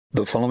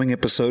The following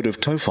episode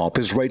of TOFOP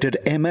is rated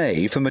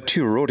MA for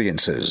mature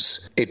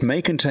audiences. It may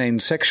contain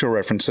sexual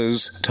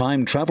references,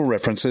 time travel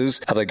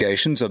references,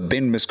 allegations of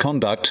bin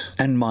misconduct,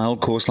 and mild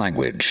coarse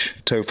language.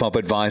 TOFOP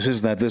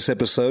advises that this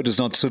episode is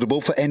not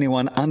suitable for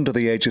anyone under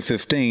the age of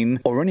 15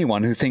 or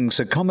anyone who thinks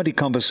a comedy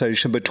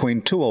conversation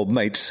between two old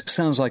mates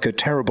sounds like a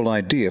terrible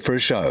idea for a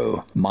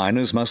show.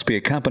 Minors must be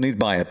accompanied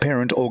by a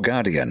parent or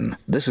guardian.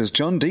 This is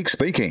John Deek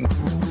speaking.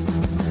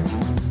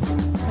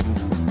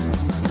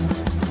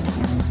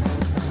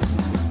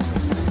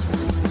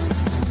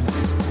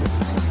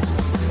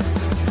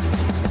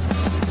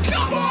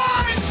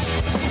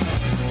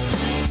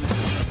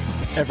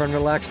 Everyone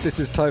relax, this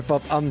is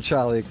TOFOP. I'm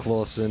Charlie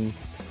Clausen.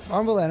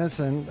 I'm Will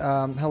Anderson.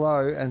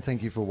 Hello and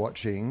thank you for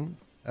watching.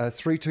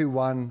 3, 2,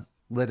 1,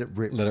 let it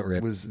rip. Let it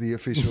rip was the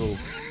official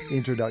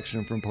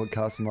introduction from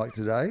Podcast Mike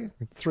today.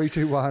 3,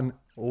 2, 1,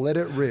 let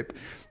it rip.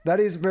 That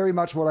is very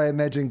much what I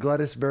imagine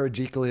Gladys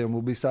Berejiklian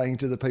will be saying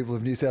to the people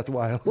of New South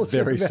Wales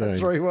very in about soon.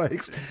 3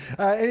 weeks.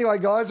 Anyway,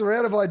 guys, we're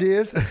out of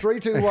ideas. 3,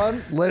 2,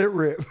 1, let it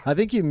rip. I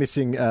think you're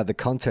missing the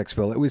context,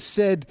 Will. It was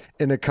said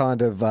in a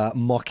kind of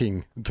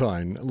mocking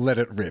tone, let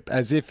it rip,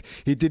 as if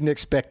he didn't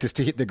expect us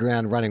to hit the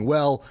ground running.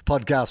 Well,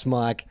 Podcast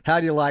Mike, how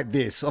do you like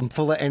this? I'm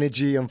full of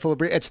energy. I'm full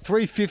of... It's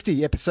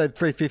 350, episode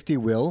 350,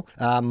 Will.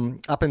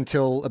 Up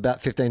until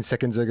about 15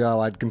 seconds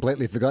ago, I'd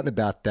completely forgotten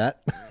about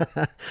that.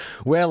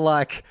 We're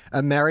like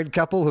a married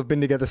couple who've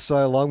been together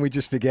so long, we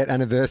just forget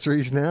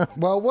anniversaries now.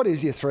 Well, what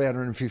is your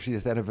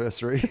 350th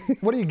anniversary?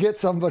 What do you get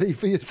somebody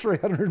for your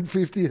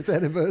 350th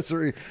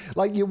anniversary?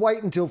 Like, you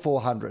wait until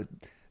 400.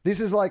 This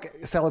is like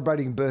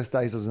celebrating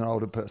birthdays as an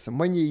older person.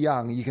 When you're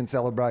young, you can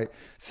celebrate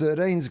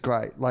 13's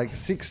great, like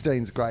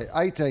 16's great,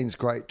 18's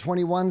great,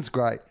 21's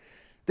great.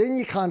 Then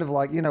you're kind of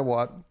like, you know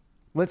what?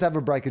 Let's have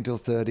a break until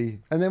 30.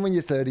 And then when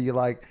you're 30, you're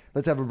like,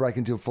 let's have a break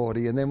until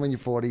 40. And then when you're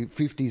 40,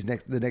 50 is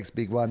the next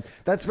big one.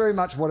 That's very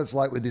much what it's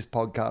like with this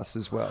podcast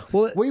as well.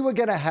 We were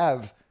going to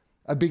have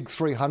a big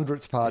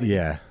 300th party.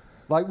 Yeah.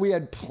 Like, we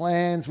had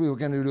plans. We were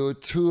going to do a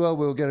tour.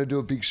 We were going to do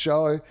a big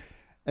show.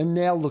 And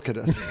now look at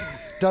us.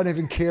 Don't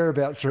even care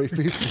about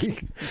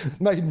 350.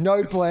 Made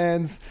no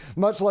plans.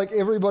 Much like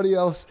everybody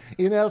else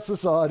in our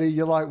society,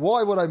 you're like,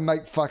 why would I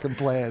make fucking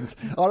plans?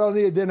 I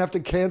don't then have to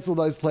cancel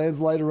those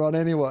plans later on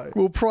anyway.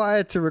 Well,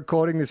 prior to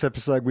recording this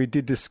episode, we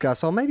did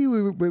discuss, maybe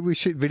we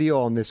shoot video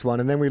on this one.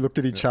 And then we looked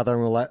at each other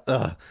and we're like,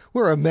 ugh,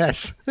 we're a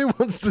mess. Who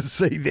wants to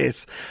see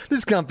this?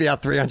 This can't be our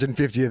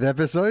 350th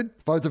episode.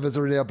 Both of us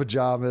are in our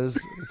pajamas.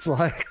 It's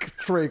like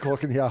 3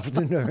 o'clock in the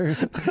afternoon.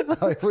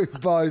 Like, we've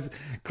both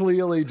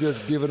clearly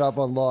just given up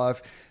on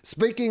life.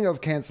 Speaking of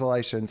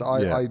cancellations,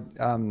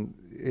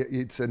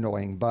 it's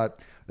annoying, but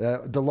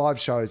the live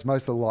shows,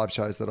 most of the live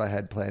shows that I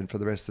had planned for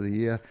the rest of the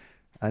year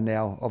are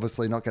now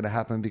obviously not going to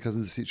happen because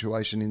of the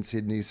situation in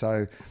Sydney.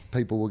 So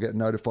people will get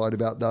notified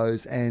about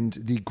those. And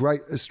the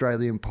Great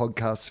Australian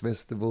Podcast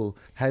Festival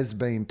has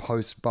been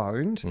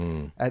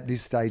postponed. At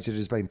this stage, it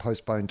has been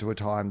postponed to a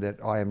time that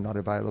I am not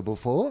available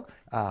for.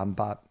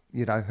 But,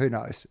 you know, who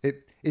knows?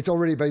 It's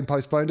already been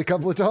postponed a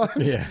couple of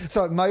times,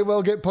 so it may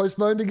well get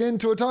postponed again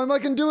to a time I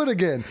can do it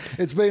again.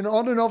 It's been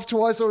on and off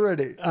twice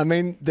already. I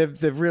mean,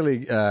 they've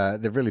really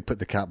put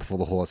the cart before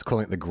the horse,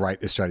 calling it the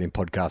Great Australian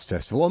Podcast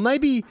Festival. Or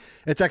maybe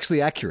it's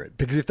actually accurate,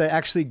 because if they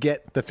actually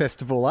get the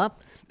festival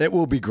up, it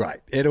will be great.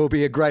 It'll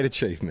be a great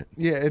achievement.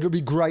 Yeah, it'll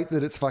be great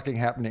that it's fucking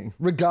happening,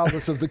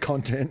 regardless of the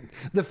content.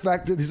 The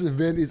fact that this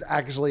event is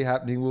actually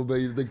happening will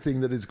be the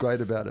thing that is great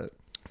about it.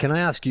 Can I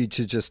ask you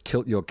to just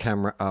tilt your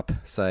camera up,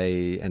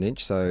 say, an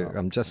inch? So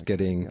I'm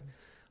getting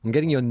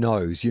your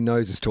nose. Your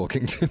nose is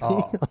talking to me.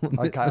 Oh,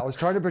 okay. I was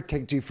trying to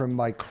protect you from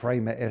my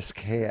Kramer-esque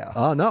hair.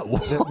 Oh, no.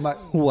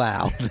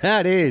 Wow.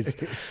 That's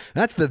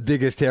the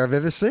biggest hair I've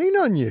ever seen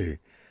on you.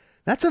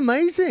 That's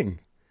amazing.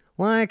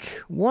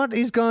 Like, what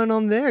is going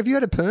on there? Have you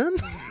had a perm?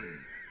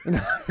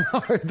 No,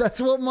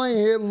 that's what my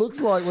hair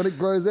looks like when it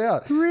grows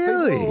out.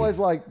 Really? People are always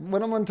like,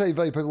 when I'm on TV,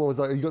 people are always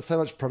like, you got so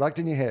much product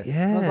in your hair.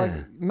 Yeah. And I was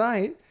like,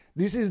 mate,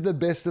 this is the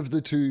best of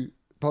the two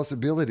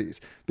possibilities,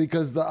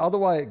 because the other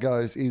way it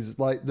goes is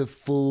like the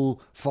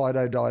full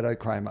Fido Dido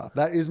Kramer.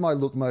 That is my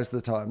look most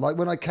of the time. Like,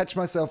 when I catch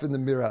myself in the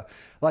mirror,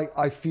 like,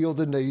 I feel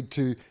the need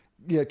to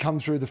come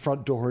through the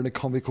front door in a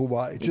comical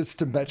way just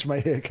to match my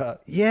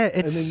haircut. Yeah,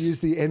 and then use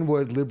the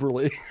N-word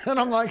liberally. And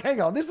I'm like, hang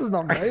on, this is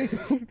not me.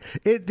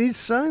 It is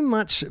so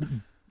much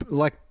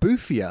like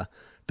boofier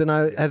than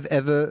I have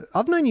ever...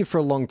 I've known you for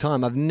a long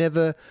time. I've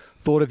never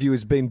thought of you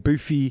as being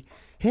boofy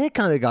hair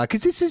kind of guy,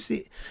 because this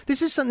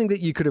is something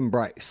that you could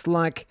embrace.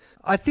 Like,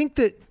 I think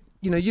that,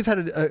 you know, you've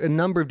had a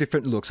number of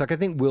different looks. Like, I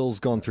think Will's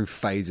gone through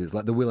phases,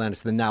 like the Will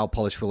Anderson, the nail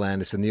polish Will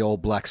Anderson, the all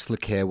black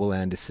slick hair Will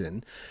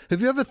Anderson.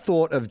 Have you ever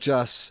thought of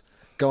just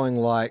going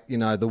like, you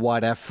know, the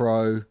white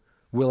afro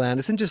Will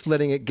Anderson, just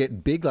letting it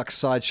get big, like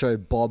Sideshow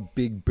Bob,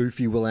 big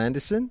boofy Will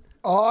Anderson?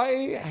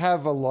 I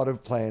have a lot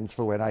of plans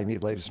for when Amy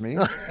leaves me,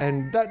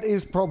 and that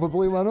is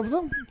probably one of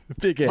them.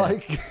 Big hair.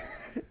 Like,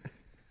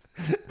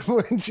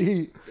 when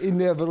she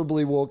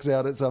inevitably walks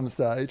out at some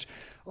stage,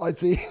 I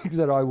think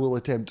that I will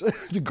attempt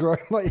to grow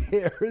my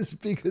hair as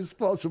big as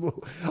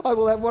possible. I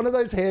will have one of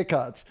those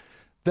haircuts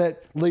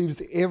that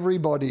leaves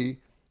everybody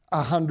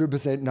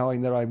 100%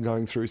 knowing that I'm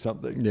going through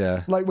something.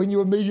 Yeah. Like when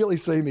you immediately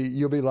see me,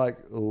 you'll be like,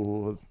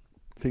 oh,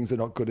 things are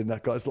not good in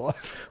that guy's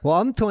life. Well,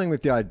 I'm toying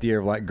with the idea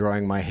of like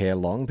growing my hair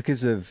long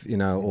because of,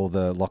 all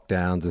the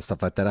lockdowns and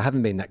stuff like that. I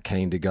haven't been that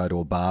keen to go to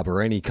a barber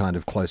or any kind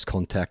of close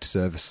contact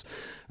service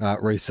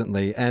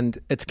recently, and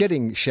it's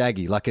getting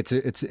shaggy. Like it's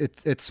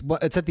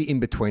at the in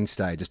between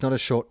stage. It's not a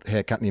short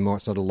haircut anymore.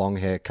 It's not a long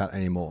haircut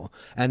anymore.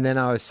 And then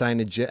I was saying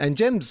to Jem, and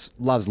Jems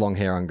loves long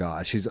hair on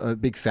guys. She's a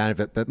big fan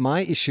of it. But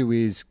my issue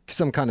is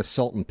some kind of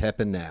salt and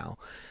pepper now.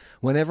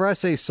 Whenever I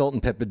see salt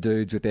and pepper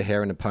dudes with their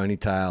hair in a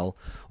ponytail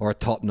or a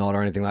top knot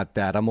or anything like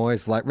that, I'm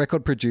always like,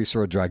 record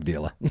producer or drug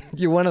dealer.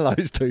 You're one of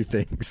those two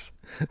things.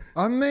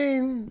 I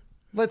mean,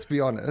 let's be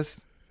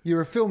honest.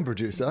 You're a film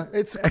producer.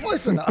 It's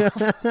close enough.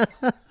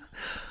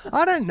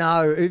 I don't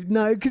know.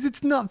 Because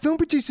it's not. Film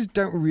producers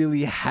don't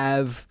really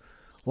have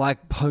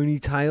like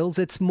ponytails.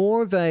 It's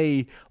more of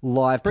a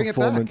live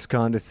performance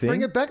kind of thing.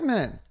 Bring it back,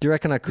 man. Do you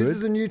reckon I could? This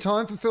is a new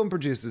time for film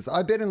producers.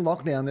 I bet in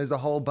lockdown there's a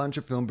whole bunch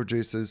of film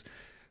producers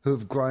who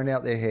have grown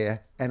out their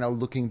hair and are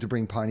looking to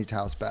bring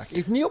ponytails back.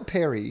 If Neil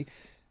Perry,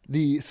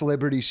 the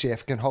celebrity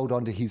chef, can hold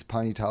on to his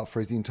ponytail for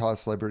his entire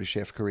celebrity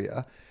chef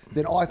career,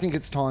 then I think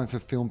it's time for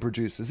film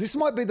producers. This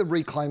might be the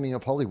reclaiming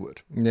of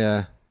Hollywood.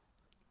 Yeah.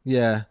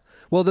 Yeah.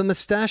 Well, the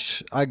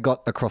moustache I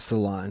got across the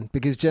line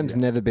because Jem's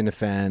never been a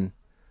fan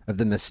of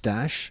the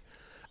moustache.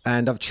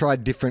 And I've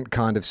tried different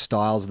kind of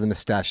styles of the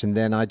moustache. And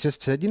then I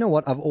just said, you know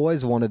what? I've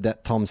always wanted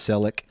that Tom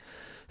Selleck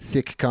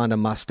thick kind of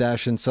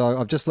mustache, and so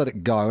I've just let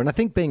it go. And I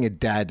think being a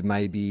dad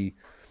maybe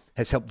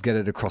has helped get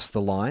it across the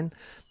line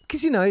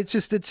because it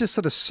just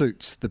sort of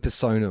suits the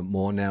persona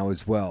more now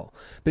as well.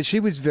 But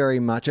she was very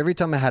much, every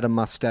time I had a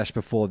mustache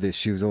before this,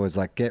 she was always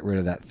like, get rid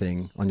of that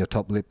thing on your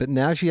top lip. But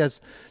now she's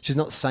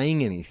not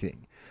saying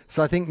anything.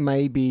 So I think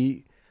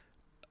maybe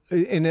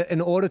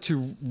in order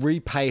to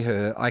repay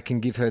her, I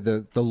can give her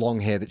the long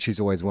hair that she's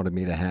always wanted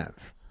me to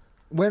have.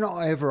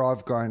 Whenever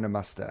I've grown a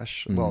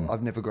mustache, well,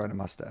 I've never grown a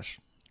mustache,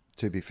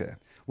 to be fair.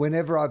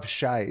 Whenever I've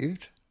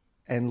shaved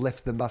and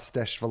left the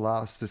mustache for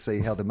last to see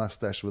how the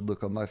mustache would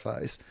look on my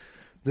face,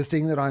 the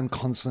thing that I'm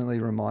constantly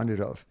reminded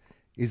of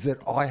is that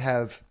I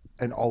have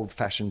an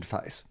old-fashioned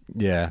face.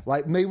 Yeah.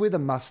 Like me with a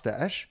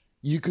mustache,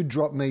 you could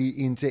drop me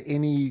into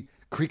any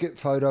cricket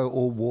photo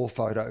or war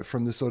photo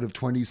from the sort of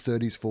 20s,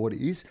 30s,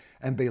 40s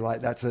and be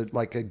like, that's a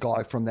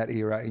guy from that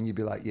era. And you'd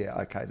be like, yeah,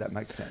 okay, that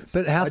makes sense.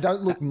 But I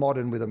don't look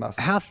modern with a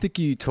mustache. How thick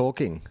are you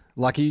talking?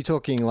 Like, are you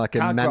talking like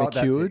a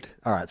manicured?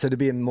 All right. So to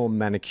be a more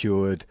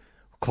manicured,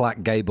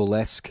 Clark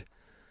Gable-esque.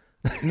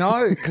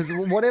 No, because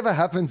whatever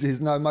happens is,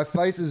 my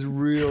face is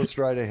real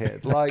straight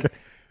ahead. Like,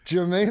 do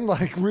you know what I mean?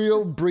 Like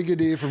real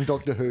Brigadier from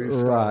Doctor Who.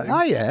 Right.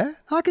 Oh, yeah.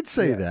 I could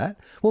see that.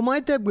 Well, my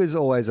dad was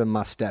always a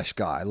mustache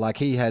guy. Like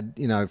he had,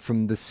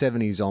 from the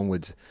 70s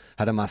onwards,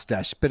 had a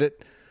mustache. But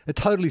it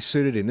totally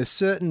suited him. There's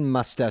certain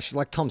mustache,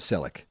 like Tom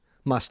Selleck,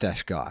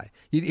 mustache guy.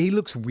 He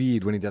looks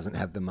weird when he doesn't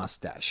have the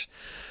mustache.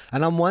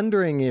 And I'm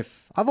wondering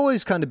if... I've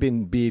always kind of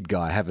been beard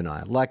guy, haven't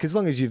I? Like, as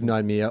long as you've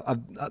known me,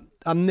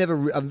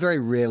 I'm very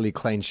rarely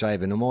clean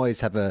shaven. I'm always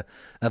have a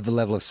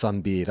level of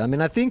some beard. I mean,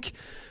 I think...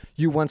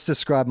 You once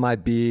described my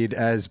beard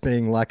as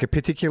being like a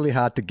particularly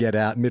hard to get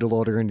out middle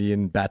order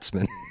Indian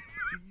batsman.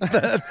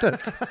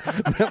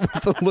 that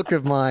was the look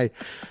of my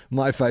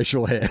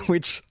facial hair,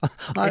 which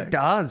it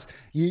does.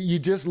 You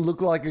just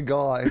look like a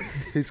guy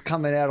who's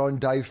coming out on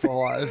day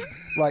 5,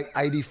 like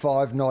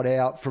 85 not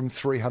out from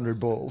 300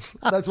 balls.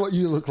 That's what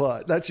you look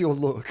like. That's your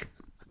look.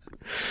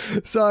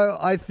 So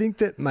I think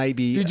that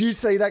maybe... Did you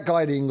see that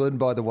guy in England,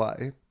 by the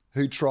way,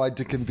 who tried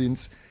to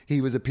convince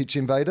he was a pitch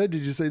invader?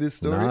 Did you see this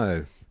story?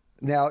 No.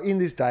 Now, in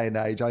this day and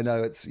age, I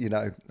know it's,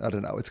 I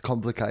don't know, it's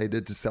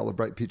complicated to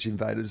celebrate pitch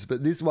invaders,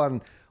 but this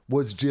one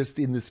was just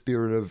in the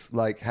spirit of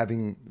like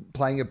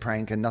playing a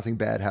prank and nothing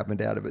bad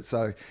happened out of it.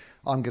 So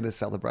I'm going to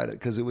celebrate it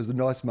because it was a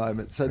nice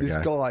moment. So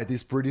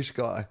this British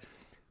guy,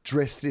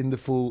 dressed in the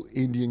full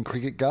Indian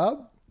cricket garb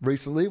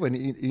recently when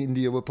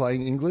India were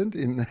playing England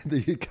in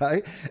the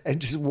UK, and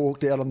just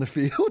walked out on the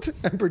field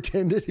and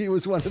pretended he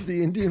was one of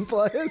the Indian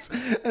players.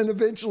 And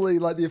eventually,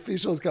 like, the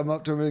officials come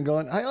up to him and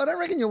gone, hey, I don't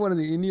reckon you're one of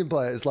the Indian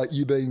players. Like,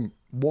 you being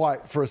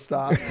white for a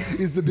start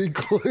is the big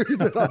clue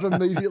that I've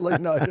immediately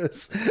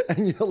noticed.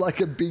 And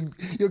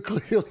you're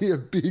clearly a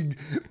big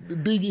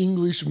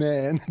English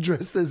man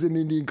dressed as an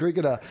Indian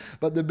cricketer.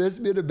 But the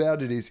best bit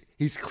about it is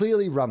he's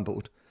clearly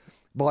rumbled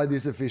by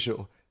this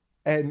official.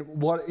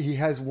 And he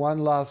has one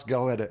last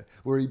go at it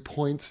where he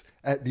points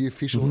at the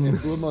official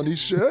emblem on his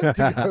shirt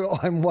to go,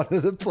 I'm one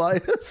of the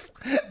players.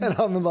 And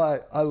I'm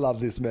like, I love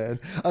this,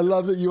 man. I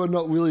love that you are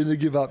not willing to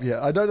give up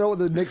yet. I don't know what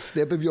the next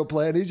step of your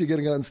plan is. You're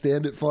going to go and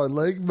stand at fine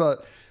leg,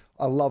 but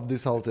I love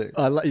this whole thing.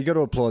 You got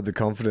to applaud the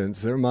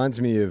confidence. It reminds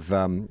me of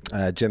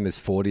Gemma's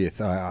 40th.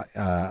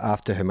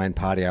 After her main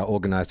party, I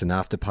organised an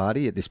after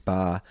party at this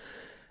bar.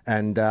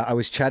 And I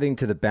was chatting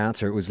to the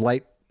bouncer. It was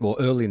late or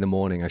early in the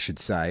morning, I should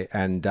say,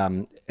 and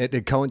Gemma's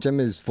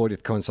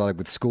 40th coincided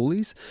with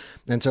schoolies,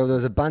 and so there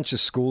was a bunch of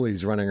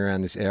schoolies running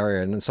around this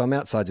area, and so I'm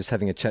outside just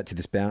having a chat to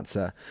this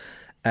bouncer,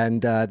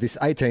 and this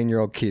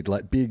 18-year-old kid,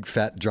 like big,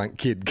 fat, drunk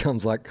kid,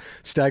 comes like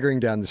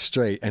staggering down the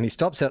street, and he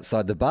stops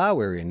outside the bar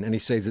we're in, and he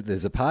sees that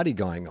there's a party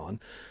going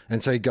on,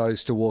 and so he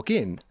goes to walk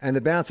in, and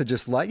the bouncer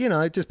just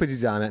just puts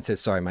his arm out and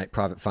says, "Sorry, mate,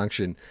 private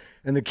function,"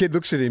 and the kid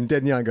looks at him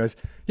dead young and goes,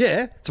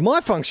 "Yeah, it's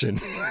my function."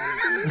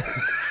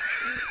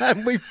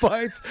 And we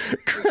both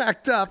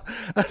cracked up.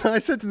 And I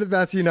said to the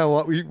bouncer, "You know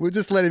what? We'll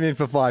just let him in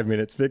for 5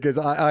 minutes because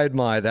I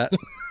admire that."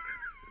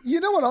 You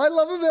know what I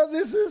love about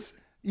this is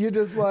you're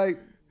just like,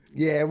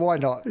 yeah, why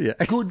not? Yeah.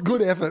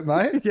 Good effort,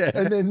 mate. Yeah.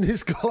 And then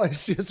this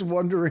guy's just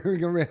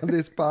wandering around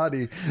this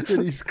party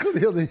that he's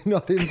clearly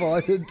not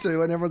invited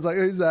to. And everyone's like,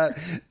 "Who's that?"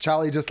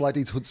 Charlie just liked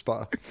his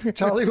chutzpah.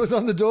 Charlie was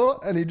on the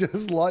door and he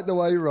just liked the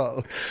way he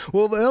rolled.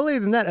 Well, earlier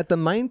than that, at the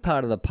main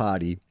part of the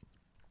party,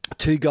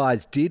 two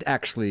guys did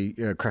actually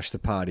crash the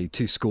party,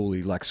 two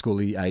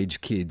schooly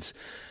age kids,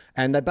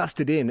 and they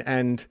busted in,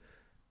 and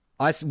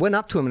I went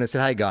up to them and I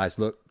said, "Hey guys,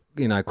 look,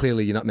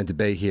 clearly you're not meant to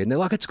be here." And they're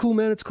like, "It's cool,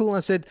 man, it's cool." And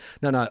I said,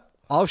 No,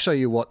 I'll show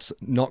you what's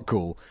not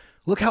cool.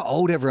 Look how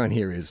old everyone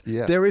here is.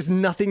 Yeah. There is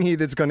nothing here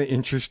that's going to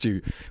interest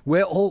you.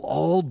 We're all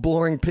old,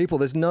 boring people.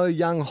 There's no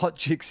young, hot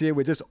chicks here.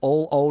 We're just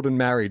all old and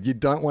married. You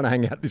don't want to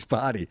hang out at this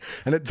party.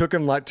 And it took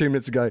them like 2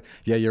 minutes to go,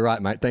 "Yeah, you're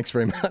right, mate. Thanks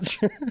very much."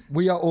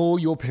 We are all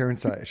your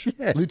parents' age.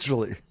 Yeah.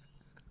 Literally.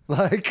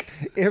 Like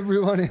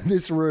everyone in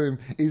this room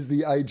is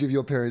the age of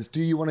your parents.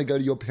 Do you want to go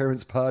to your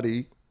parents'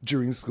 party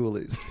during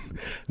schoolies?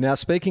 Now,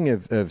 speaking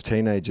of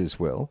teenagers,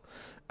 Will,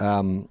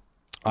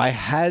 I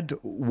had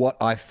what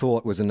I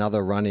thought was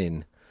another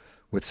run-in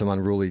with some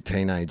unruly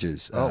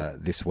teenagers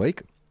this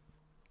week.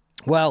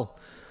 Well,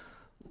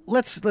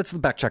 let's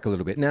backtrack a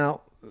little bit.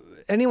 Now,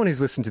 anyone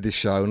who's listened to this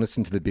show and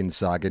listened to the Bin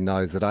Saga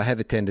knows that I have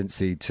a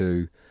tendency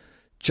to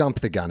jump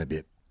the gun a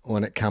bit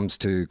when it comes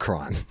to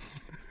crime.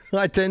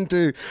 I tend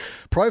to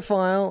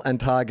profile and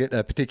target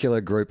a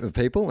particular group of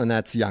people, and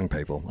that's young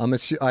people.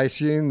 I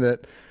assume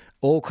that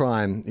all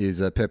crime is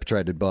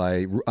perpetrated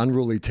by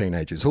unruly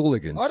teenagers,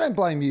 hooligans. I don't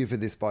blame you for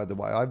this, by the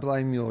way. I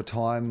blame your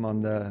time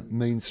on the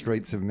mean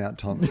streets of Mount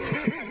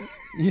Thompson.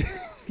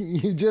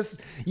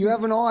 You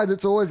have an eye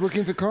that's always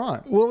looking for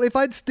crime. Well, if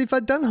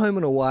I'd done Home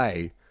and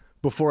Away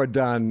before I'd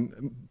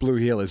done Blue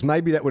Heelers,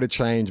 maybe that would have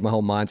changed my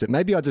whole mindset.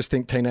 Maybe I just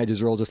think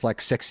teenagers are all just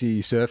like sexy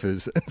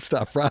surfers and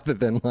stuff rather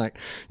than like,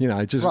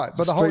 just right.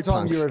 But the whole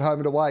time punks. you were at Home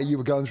and Away, you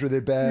were going through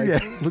their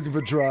bag, looking for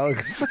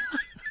drugs.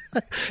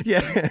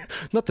 Yeah,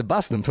 not to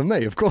bust them for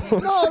me, of course.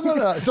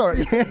 No. Sorry,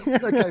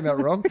 that came out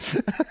wrong.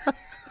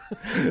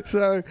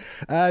 So,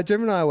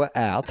 Jim and I were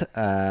out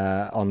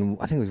on,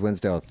 I think it was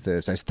Wednesday or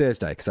Thursday. It's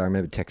Thursday because I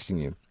remember texting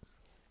you.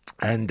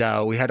 And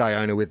we had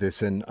Iona with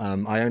us, and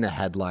Iona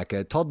had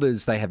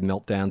toddlers, they have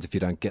meltdowns if you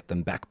don't get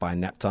them back by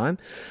nap time.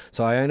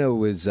 So Iona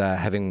was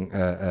having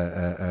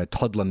a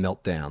toddler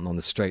meltdown on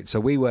the street. So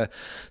we were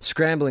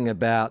scrambling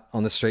about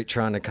on the street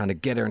trying to kind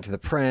of get her into the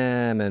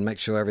pram and make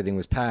sure everything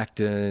was packed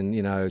and,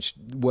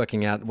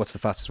 working out what's the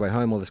fastest way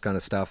home, all this kind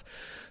of stuff.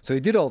 So we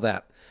did all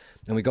that,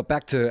 and we got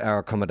back to our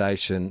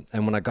accommodation.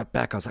 And when I got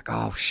back, I was like,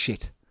 oh,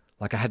 shit.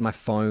 Like I had my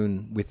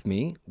phone with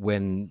me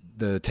when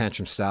the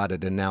tantrum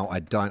started, and now I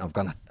don't.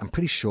 I'm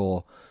pretty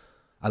sure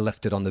I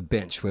left it on the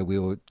bench where we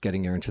were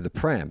getting her into the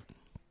pram.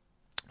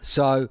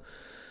 So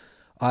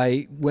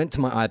I went to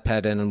my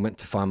iPad and went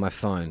to find my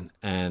phone,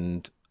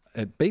 and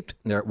it beeped.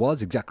 There it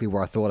was, exactly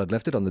where I thought I'd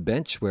left it, on the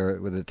bench where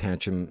the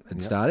tantrum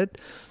had started.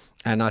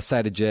 And I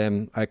say to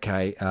Jem,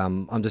 okay,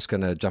 I'm just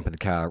going to jump in the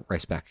car,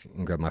 race back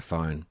and grab my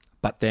phone.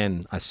 But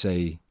then I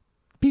see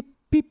beep,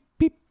 beep,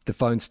 beep. The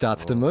phone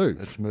starts to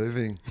move. It's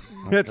moving.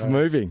 Okay. It's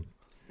moving.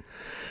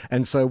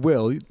 And so,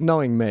 Will,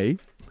 knowing me,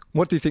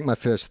 what do you think my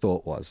first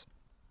thought was?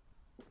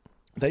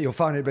 That your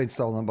phone had been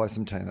stolen by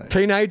some teenagers.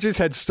 Teenagers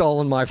had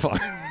stolen my phone.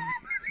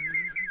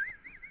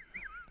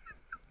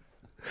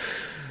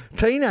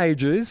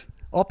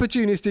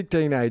 Opportunistic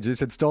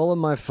teenagers had stolen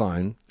my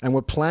phone and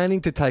were planning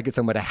to take it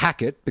somewhere to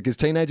hack it, because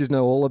teenagers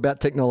know all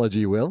about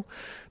technology, Will.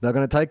 They're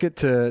going to take it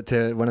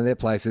to one of their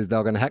places.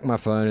 They're going to hack my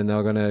phone and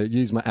they're going to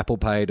use my Apple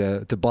Pay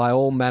to buy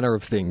all manner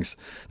of things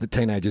that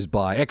teenagers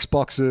buy.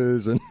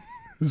 Xboxes and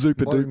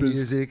Zupa Modern Dupas.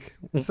 music.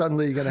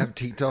 Suddenly you're going to have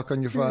TikTok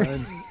on your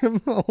phone.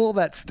 All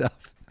that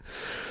stuff.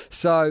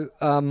 So,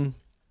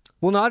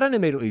 well, no, I don't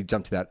immediately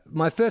jump to that.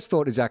 My first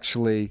thought is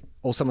actually,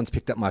 someone's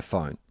picked up my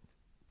phone.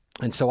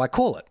 And so I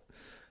call it.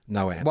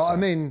 No answer. Well, I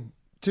mean,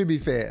 to be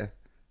fair,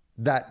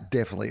 that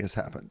definitely has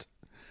happened.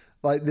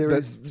 Like there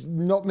is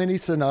not many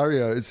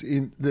scenarios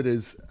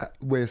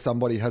where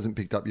somebody hasn't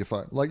picked up your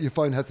phone. Like your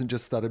phone hasn't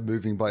just started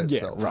moving by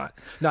itself. Yeah, right.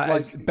 No,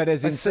 but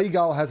as in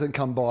seagull hasn't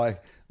come by,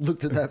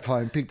 looked at that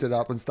phone, picked it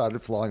up, and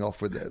started flying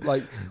off with it.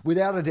 Like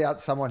without a doubt,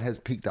 someone has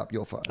picked up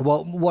your phone.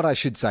 Well, what I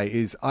should say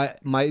is,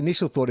 my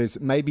initial thought is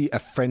maybe a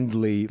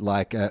friendly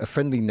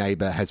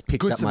neighbor has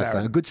picked up my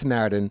phone, a good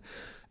Samaritan,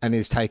 and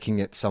is taking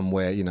it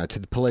somewhere, to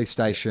the police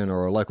station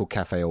or a local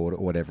cafe or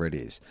whatever it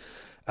is.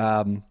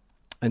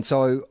 And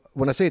so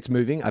when I see it's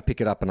moving, I pick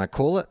it up and I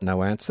call it.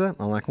 No answer.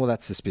 I'm like, well,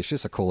 that's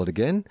suspicious. I call it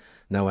again.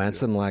 No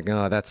answer. I'm like,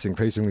 oh, that's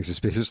increasingly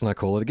suspicious. And I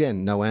call it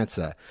again. No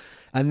answer.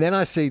 And then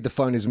I see the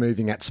phone is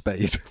moving at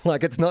speed.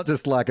 Like, it's not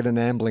just like at an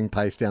ambling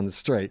pace down the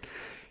street.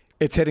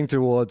 It's heading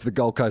towards the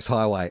Gold Coast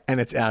Highway and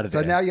it's out of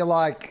there. So now you're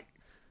like,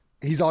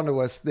 he's onto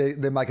us.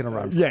 They're making a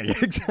run. Yeah,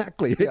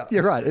 exactly. Yeah.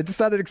 You're right. It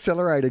started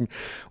accelerating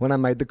when I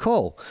made the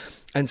call.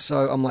 And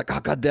so I'm like, oh,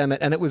 God damn it.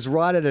 And it was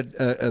right at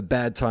a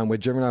bad time where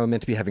Jim and I were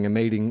meant to be having a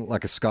meeting,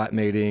 like a Skype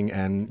meeting.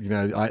 And, you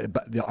know,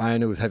 the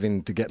Iona was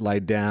having to get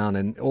laid down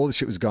and all this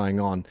shit was going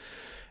on.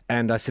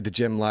 And I said to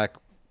Jim, like,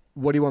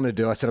 what do you want me to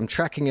do? I said, I'm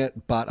tracking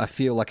it, but I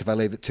feel like if I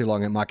leave it too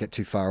long, it might get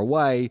too far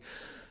away.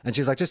 And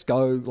she's like, just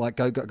go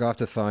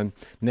after the phone.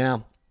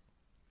 Now,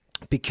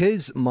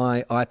 because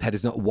my iPad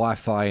is not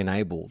Wi-Fi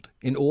enabled,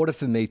 in order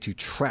for me to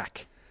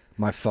track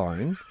my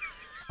phone,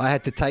 I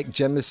had to take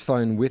Gemma's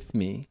phone with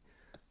me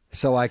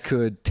so I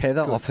could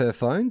tether off her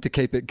phone to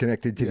keep it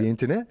connected to the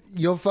internet.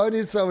 Your phone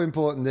is so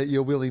important that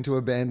you're willing to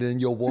abandon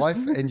your wife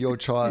and your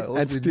child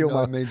And with steal no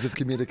my- means of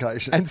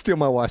communication. And steal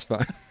my wife's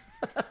phone.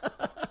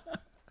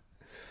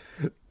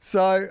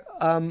 So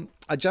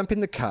I jump in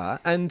the car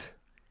and...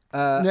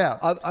 now,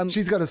 I'm-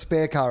 she's got a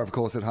spare car, of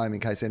course, at home in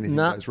case anything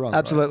No, goes wrong.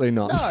 absolutely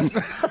not.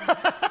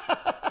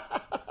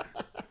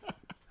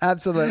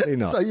 Absolutely Right?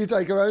 not. So you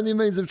take her only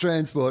means of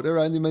transport, her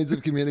only means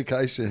of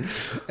communication,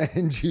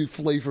 and you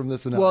flee from the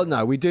scenario. Well,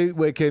 no,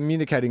 we're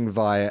communicating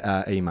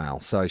via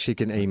email. So she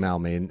can email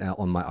me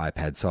on my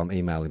iPad. So I'm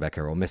emailing back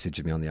her or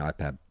messaging me on the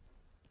iPad.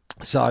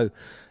 So,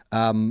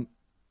 I'm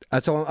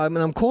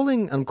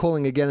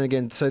calling again and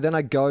again. So then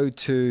I go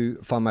to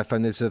find my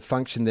phone. There's a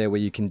function there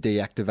where you can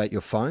deactivate your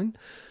phone.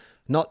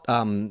 Not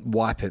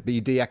wipe it, but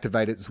you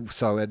deactivate it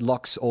so it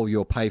locks all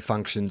your pay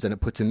functions and it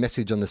puts a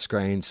message on the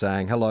screen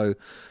saying, hello,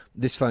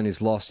 this phone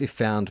is lost. If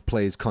found,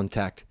 please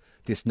contact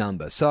this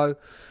number. So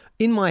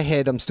in my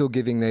head, I'm still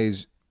giving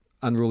these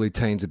unruly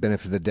teens a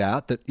benefit of the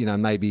doubt that, you know,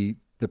 maybe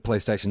the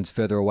police station's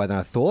further away than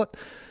I thought.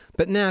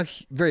 But now,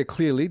 very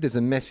clearly, there's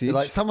a message. You're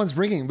like, someone's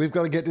ringing. We've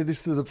got to get to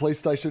the police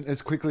station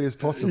as quickly as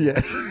possible.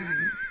 Yeah.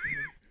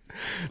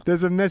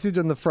 There's a message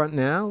on the front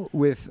now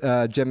with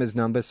Gemma's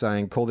number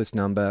saying, call this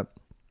number,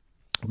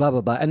 blah,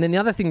 blah, blah. And then the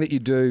other thing that you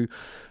do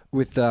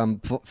with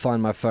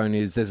Find My Phone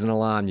is there's an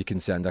alarm you can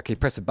send. Like you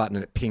press a button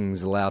and it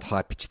pings a loud,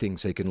 high-pitched thing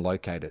so you can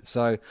locate it.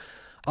 So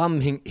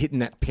I'm hitting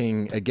that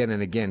ping again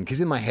and again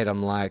because in my head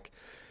I'm like,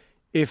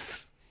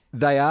 if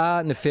they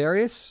are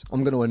nefarious,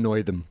 I'm going to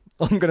annoy them.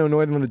 I'm going to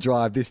annoy them on the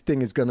drive. This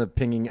thing is going to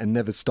pinging and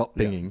never stop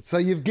pinging. So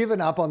you've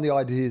given up on the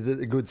idea that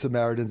they're good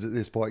Samaritans at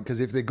this point, because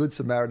if they're good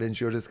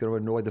Samaritans, you're just going to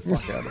annoy the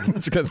fuck out of them. I'm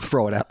just going to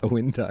throw it out the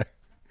window.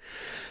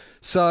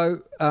 So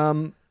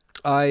by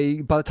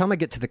the time I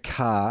get to the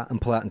car and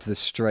pull out into the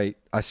street,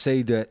 I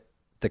see that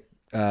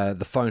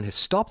the phone has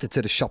stopped. It's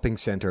at a shopping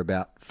centre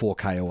about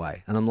 4K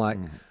away. And I'm like,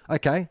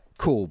 okay,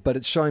 cool. But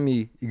it's showing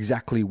me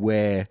exactly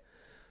where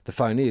the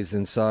phone is.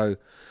 And so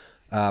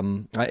I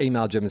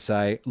emailed Jim and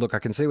say, look, I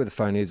can see where the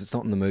phone is. It's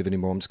not on the move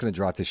anymore. I'm just going to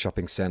drive to the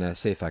shopping centre,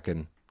 see if I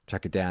can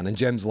track it down. And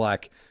Jem's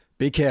like,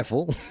 be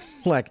careful.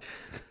 Like,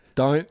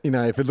 don't,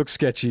 if it looks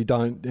sketchy,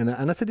 don't. And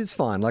I said, it's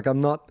fine. Like,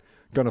 I'm not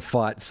going to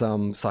fight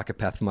some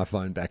psychopath for my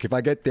phone back. If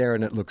I get there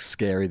and it looks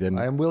scary, then...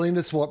 I am willing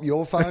to swap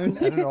your phone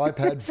and an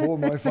iPad for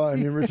my phone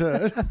in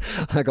return.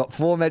 I got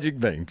 4 magic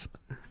beans.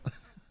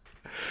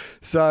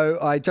 So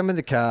I jump in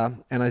the car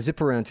and I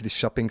zip around to this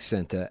shopping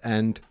centre,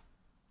 and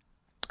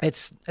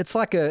it's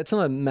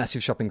not a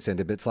massive shopping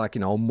centre, but it's like, a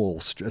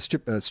mall, a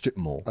strip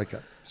mall. Okay.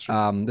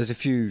 There's a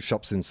few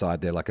shops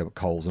inside there, like a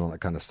Coles and all that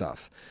kind of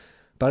stuff.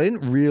 But I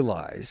didn't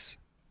realise,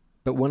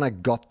 but when I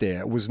got there,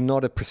 it was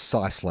not a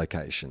precise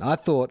location. I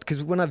thought,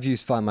 because when I've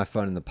used Find My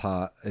Phone in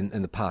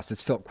the past,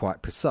 it's felt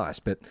quite precise.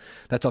 But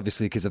that's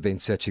obviously because I've been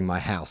searching my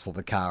house or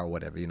the car or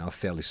whatever, a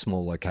fairly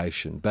small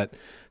location. But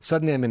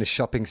suddenly I'm in a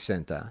shopping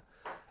centre,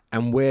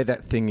 and where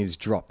that thing is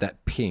dropped,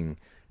 that ping,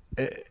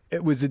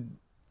 it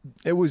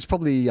was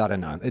probably, I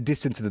don't know, a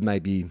distance of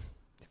maybe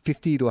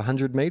 50 to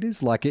 100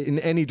 metres. Like in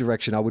any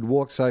direction I would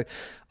walk. So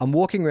I'm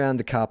walking around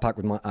the car park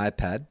with my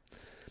iPad,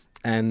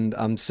 and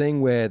I'm seeing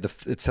where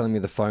it's telling me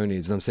the phone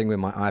is, and I'm seeing where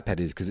my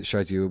iPad is because it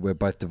shows you where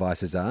both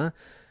devices are.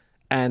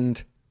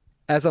 And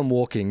as I'm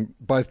walking,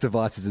 both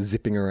devices are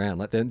zipping around.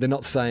 Like they're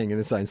not staying in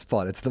the same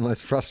spot. It's the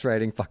most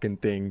frustrating fucking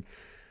thing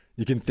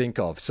you can think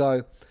of.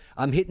 So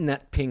I'm hitting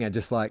that pinger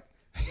just like,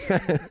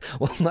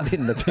 well, I'm not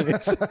hitting the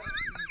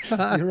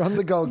pingers. You're on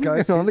the Gold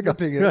Coast. On the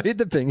pingers. I hit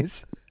the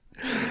pingers.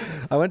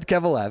 I went to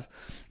Cavill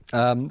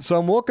Ave. So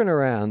I'm walking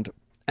around,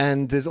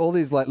 and there's all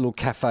these like little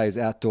cafes,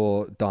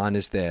 outdoor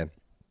diners there.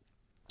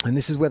 And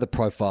this is where the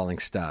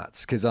profiling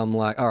starts, because I'm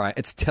like, all right,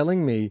 it's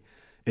telling me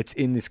it's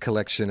in this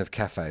collection of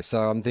cafes.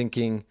 So I'm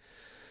thinking,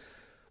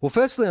 well,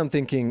 firstly,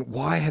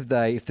 why have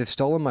they, if they've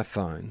stolen my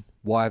phone,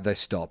 why have they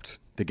stopped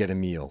to get a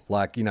meal?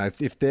 Like,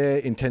 if they're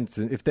going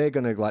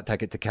to like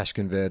take it to cash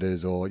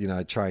converters or,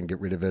 try and get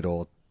rid of it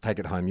or take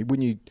it home,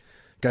 wouldn't you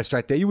go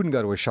straight there? You wouldn't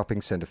go to a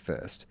shopping centre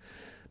first.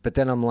 But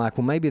then I'm like,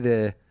 well, maybe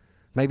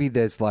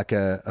there's like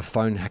a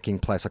phone hacking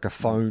place, like a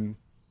phone,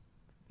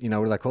 what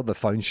are they called? The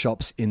phone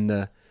shops in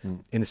the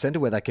centre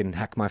where they can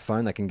hack my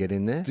phone. They can get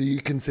in there. Do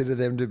you consider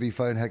them to be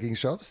phone hacking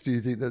shops? Do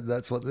you think that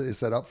that's what they're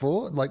set up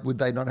for? Like, would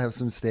they not have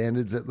some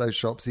standards at those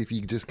shops if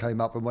you just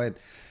came up and went,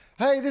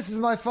 hey, this is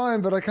my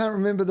phone, but I can't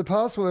remember the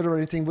password or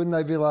anything? Wouldn't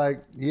they be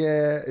like,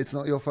 yeah, it's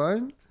not your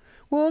phone?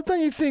 Well,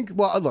 don't you think?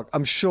 Well, look,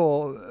 I'm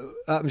sure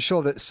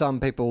that some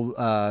people,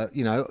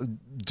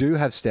 do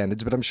have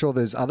standards, but I'm sure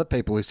there's other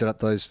people who set up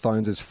those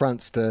phones as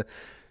fronts to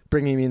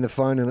bring him in the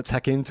phone and let's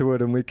hack into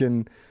it and we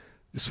can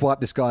swipe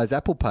this guy's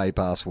Apple Pay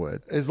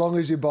password. As long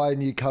as you buy a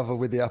new cover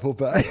with the Apple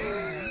Pay.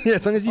 Yeah,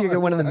 as long as you get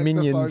one of the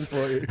Minions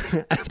phone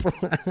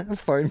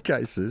phone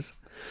cases.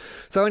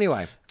 So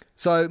anyway,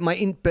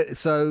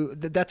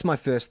 that's my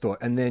first thought.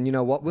 And then you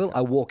know what, Will?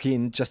 I walk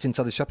in just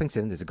inside the shopping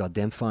centre. There's a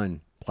goddamn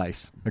phone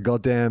place, a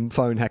goddamn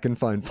phone hacking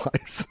phone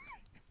place.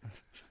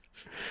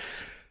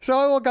 So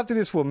I walk up to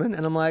this woman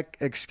and I'm like,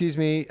 "Excuse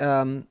me,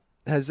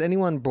 has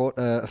anyone brought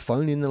a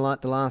phone in the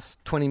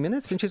last 20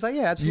 minutes?" And she's like,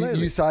 "Yeah, absolutely."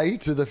 You say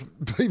to the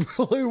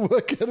people who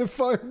work at a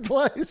phone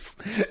place,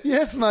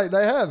 "Yes, mate,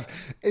 they have."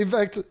 In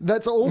fact,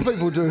 that's all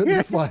people do at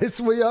this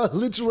place. We are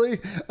literally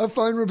a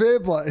phone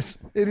repair place.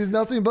 It is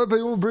nothing but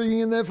people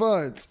bringing in their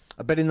phones.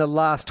 But in the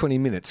last 20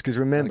 minutes, because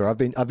remember,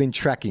 I've been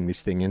tracking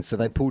this thing, and so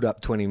they pulled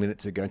up 20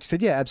 minutes ago. And she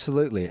said, "Yeah,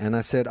 absolutely." And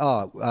I said, I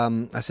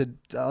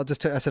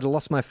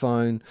lost my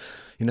phone,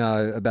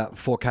 about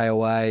 4K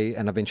away,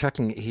 and I've been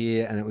tracking it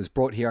here, and it was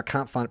brought here. I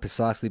can't find it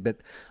precisely, but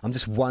I'm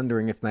just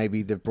wondering if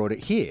maybe they've brought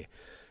it here.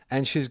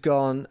 And she's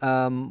gone,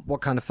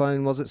 "What kind of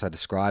phone was it?" So I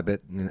describe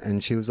it,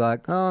 and she was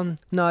like,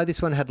 "No,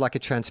 this one had like a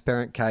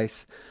transparent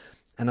case."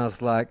 And I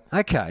was like,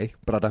 "Okay,"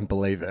 but I don't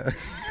believe her.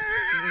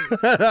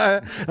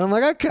 And I'm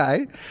like,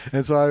 okay.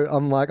 And so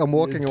I'm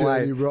walking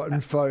away. You rotten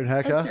phone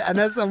hacker. And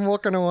as I'm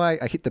walking away,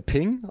 I hit the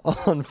ping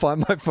on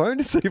Find My Phone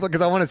to see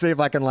because I want to see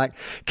if I can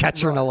catch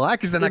her in a lie.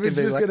 Because then I can be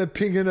just going to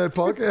ping in her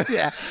pocket.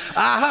 Yeah.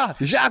 Aha!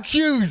 Jacques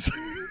Hughes.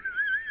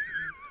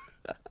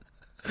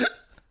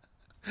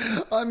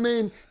 I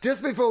mean,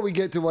 just before we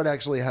get to what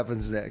actually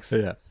happens next.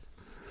 Yeah.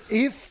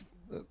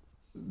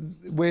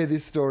 Where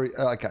this story,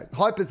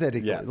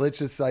 hypothetically, Yeah. let's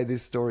just say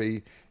this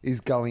story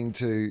is going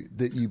to,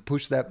 that you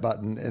push that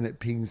button and it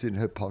pings in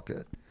her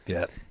pocket.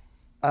 Yeah.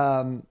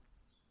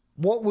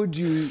 What would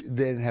you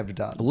then have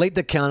done? Leap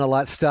the counter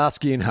like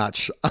Starsky and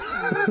Hutch.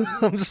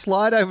 I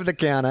slide over the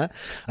counter,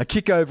 I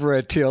kick over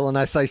her till, and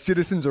I say,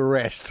 "Citizens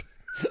arrest."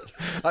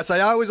 I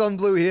say, "I was on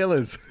blue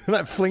heelers." And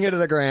I fling her to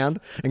the ground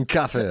and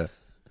cuff her.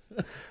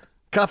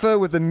 Cuff her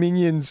with the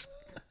Minions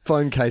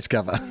phone case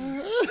cover.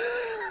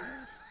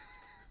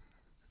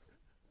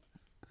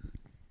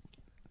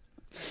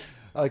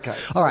 Okay,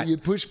 so all right. You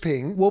push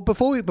ping. Well,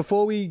 before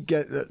we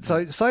get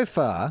so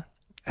far,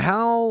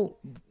 how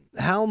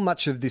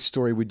much of this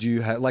story would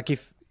you have? Like,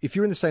 if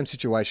you're in the same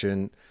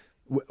situation,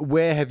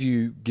 where have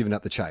you given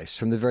up the chase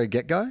from the very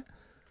get go?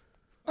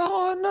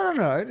 Oh, no.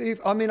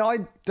 I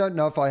don't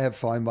know if I have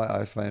Find My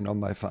iPhone on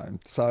my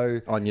phone.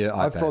 So on your iPad.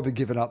 I've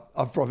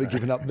probably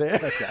given up there.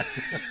 Okay.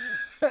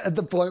 At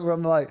the point where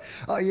I'm like,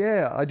 oh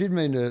yeah, I did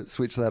mean to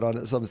switch that on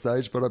at some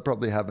stage, but I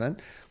probably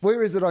haven't.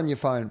 Where is it on your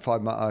phone?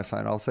 Find My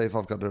iPhone. I'll see if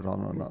I've got it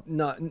on or not.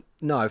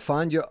 No.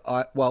 Find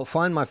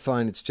My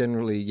Phone. It's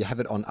generally you have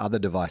it on other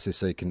devices,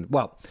 so you can.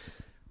 Well,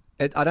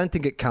 I don't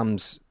think it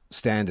comes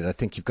standard. I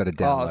think you've got to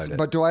download it.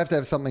 But do I have to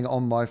have something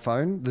on my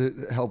phone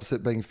that helps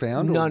it being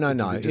found? No.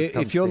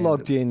 If you're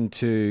logged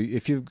into,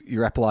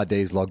 your Apple ID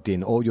is logged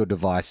in, all your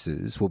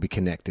devices will be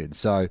connected.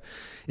 So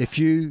if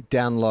you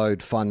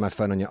download Find My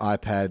Phone on your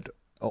iPad,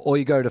 or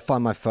you go to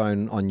Find My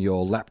Phone on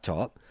your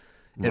laptop,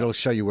 it'll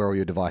show you where all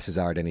your devices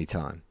are at any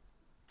time.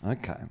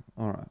 Okay.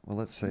 All right. Well,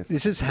 let's see.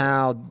 This is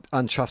how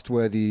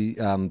untrustworthy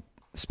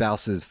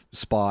spouses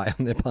spy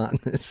on their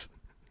partners.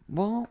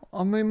 Well,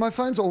 I mean, my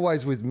phone's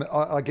always with me.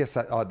 I guess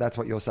that's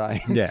what you're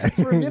saying. Yeah.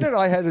 For a minute,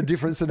 I had a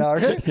different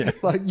scenario. Yeah.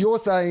 Like you're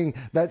saying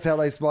that's how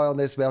they spy on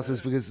their spouses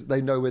because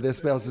they know where their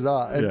spouses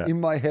are. And in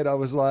my head, I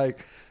was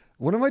like,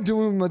 what am I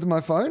doing with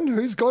my phone?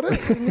 Who's got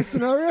it in this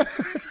scenario?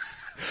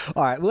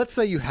 All right. Well, let's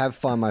say you have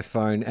Find My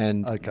Phone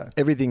and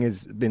everything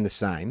has been the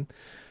same.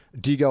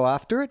 Do you go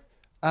after it?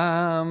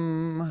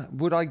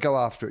 Would I go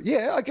after it?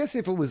 Yeah, I guess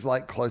if it was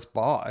like close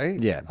by.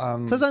 Yeah.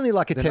 So it's only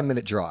like a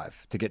 10-minute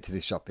drive to get to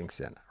this shopping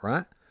centre,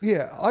 right?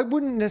 Yeah, I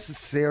wouldn't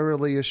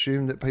necessarily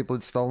assume that people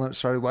had stolen it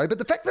straight away, but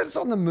the fact that it's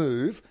on the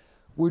move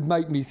would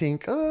make me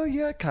think, oh,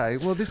 yeah, okay,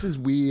 well, this is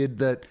weird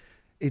that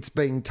it's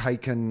being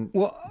taken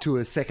to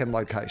a second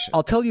location.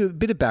 I'll tell you a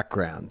bit of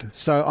background.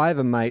 So I have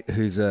a mate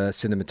who's a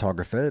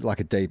cinematographer, like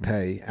a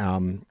DP,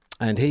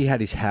 and he had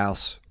his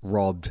house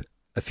robbed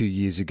a few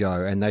years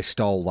ago, and they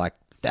stole like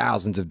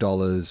thousands of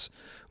dollars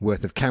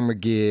worth of camera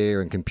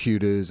gear and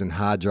computers and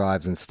hard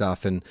drives and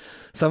stuff. And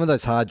some of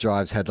those hard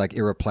drives had like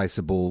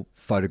irreplaceable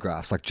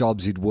photographs, like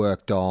jobs he'd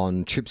worked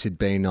on, trips he'd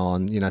been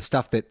on,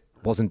 stuff that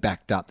wasn't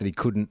backed up that he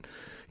couldn't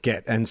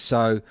get. And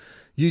so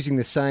using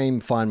the same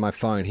Find My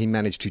Phone, he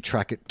managed to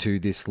track it to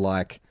this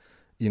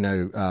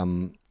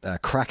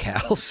crack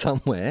house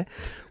somewhere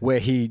where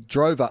he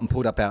drove up and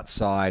pulled up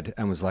outside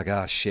and was like,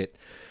 oh shit,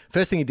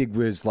 First thing he did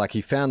was like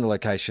he found the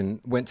location,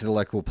 went to the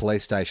local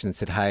police station and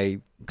said, "Hey,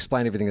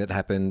 explain everything that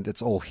happened.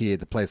 It's all here."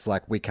 The police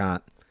like, we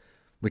can't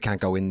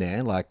go in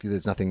there. Like,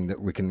 there's nothing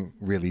that we can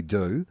really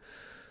do.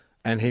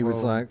 And he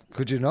was like,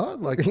 "Could you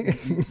not? Like,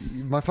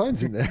 my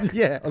phone's in there.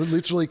 Yeah. I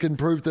literally can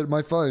prove that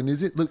my phone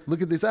is it.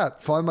 Look at this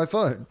app. Find my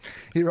phone.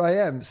 Here I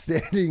am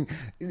standing,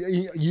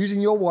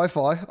 using your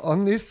Wi-Fi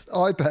on this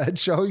iPad,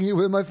 showing you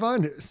where my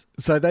phone is."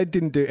 So they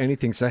didn't do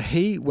anything. So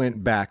he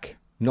went back,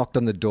 knocked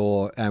on the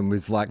door, and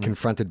was like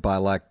confronted by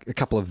like a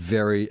couple of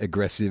very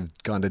aggressive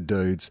kind of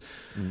dudes.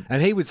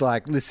 And he was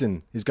like,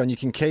 "Listen," he's going, "you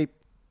can keep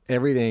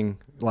everything,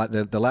 like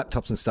the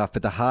laptops and stuff,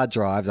 but the hard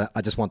drives,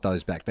 I just want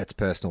those back. That's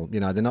personal. You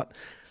know, they're not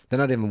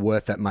even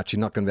worth that much.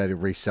 You're not going to be able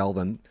to resell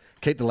them.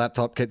 Keep the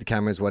laptop, keep the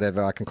cameras,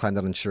 whatever. I can claim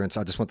that on insurance.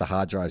 I just want the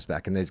hard drives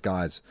back." And these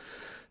guys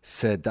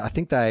said, I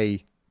think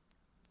he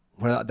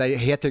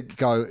had to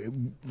go,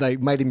 they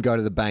made him go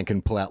to the bank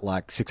and pull out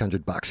like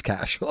 $600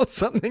 cash or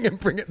something and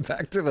bring it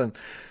back to them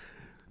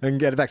and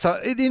get it back.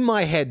 So in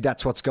my head,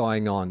 that's what's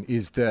going on,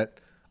 is that,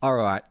 all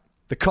right,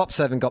 the cops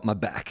haven't got my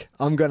back.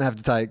 I'm going to have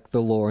to take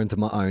the law into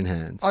my own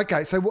hands.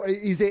 Okay, so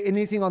is there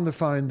anything on the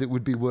phone that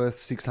would be worth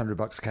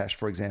 $600 cash,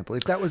 for example?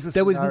 If that was the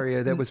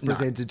scenario that was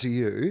presented to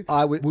you,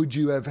 would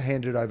you have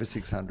handed over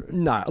 $600?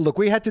 No. Look,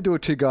 we had to do a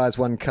 2 Guys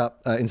 1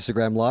 Cup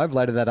Instagram live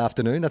later that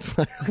afternoon. That's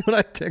when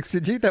I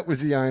texted you. That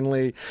was the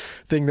only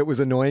thing that was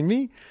annoying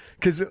me.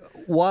 Because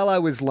while I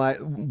was like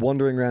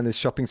wandering around this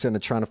shopping centre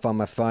trying to find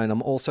my phone,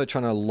 I'm also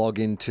trying to log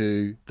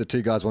into the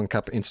 2 Guys 1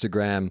 Cup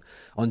Instagram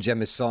on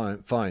Gemma's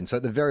phone. So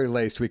at the very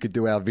least, we could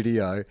do our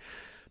video.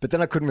 But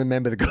then I couldn't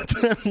remember the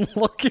goddamn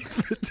login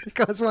for 2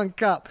 Guys 1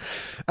 Cup.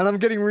 And I'm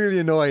getting really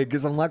annoyed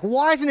because I'm like,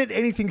 why isn't it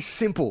anything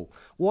simple?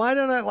 Why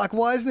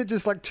isn't it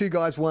just like 2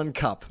 Guys 1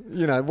 Cup?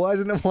 You know, why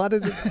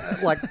does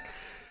it like...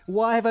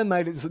 Why have I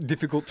made it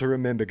difficult to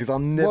remember? Because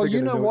I'm never going to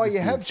do it. Well, you know why you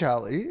have,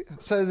 Charlie?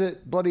 So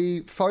that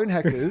bloody phone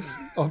hackers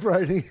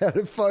operating out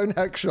of phone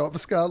hack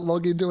shops can't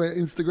log into our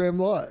Instagram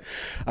Live.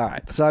 All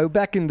right. So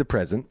back in the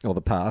present, or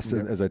the past,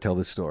 as I tell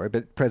this story,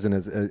 but present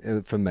is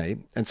for me.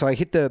 And so I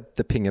hit the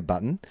pinger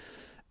button.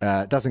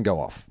 It doesn't go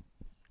off.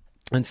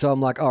 And so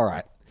I'm like, all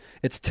right.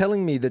 It's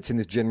telling me that's in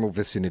this general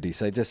vicinity,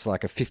 so just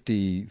like a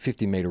 50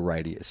 metre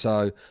radius.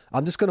 So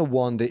I'm just going to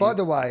wander. By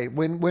the way,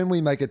 when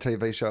we make a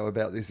TV show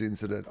about this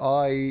incident,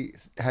 I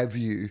have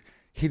you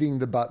hitting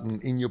the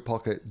button in your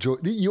pocket.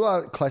 You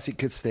are classic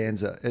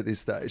Costanza at this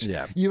stage.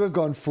 Yeah. You have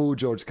gone full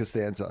George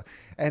Costanza.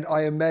 And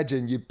I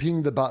imagine you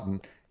ping the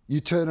button,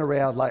 you turn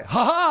around like,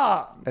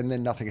 ha-ha, and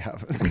then nothing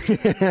happens.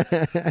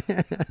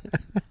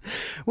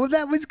 Well,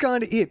 that was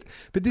kind of it.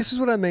 But this is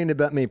what I mean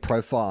about me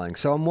profiling.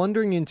 So I'm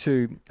wandering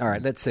into, all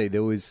right, let's see.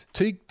 There was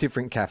 2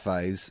 different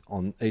cafes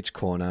on each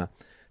corner.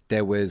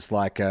 There was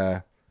like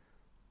a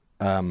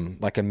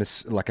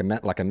massage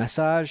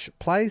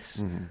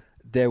place. Mm-hmm.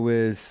 There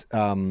was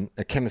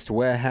a Chemist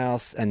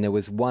Warehouse, and there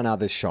was one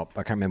other shop.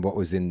 I can't remember what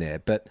was in there.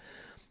 But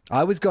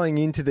I was going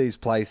into these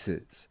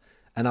places,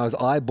 and I was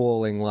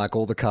eyeballing like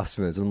all the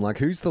customers. I'm like,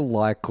 who's the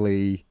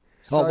likely?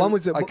 One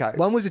was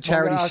a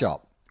charity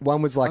shop.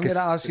 One was like I'm going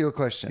to ask you a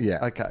question.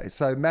 Yeah. Okay.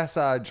 So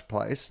massage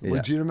place,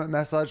 legitimate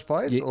massage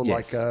place, or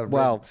yes. like a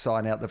red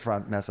sign out the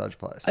front massage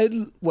place?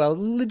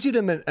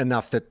 Legitimate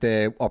enough that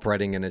they're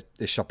operating in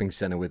a shopping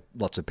centre with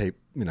lots of people,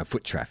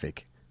 foot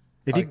traffic.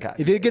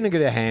 If you're going to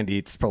get a handy,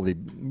 it's probably a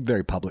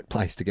very public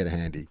place to get a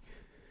handy.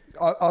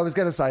 I was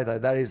going to say, though,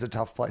 that is a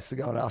tough place to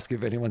go and ask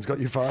if anyone's got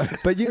your phone.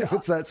 But if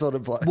it's that sort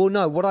of place. Well,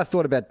 no, what I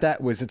thought about that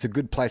was it's a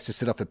good place to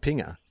set off a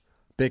pinger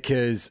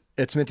because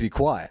it's meant to be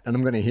quiet and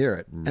I'm going to hear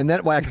it. And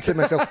that way I can set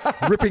myself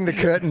ripping the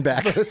curtain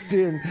back. Burst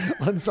in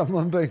on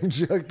someone being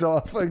jerked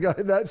off and go,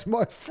 that's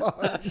my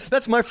phone.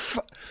 That's my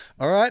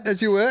All right,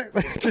 as you work,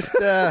 just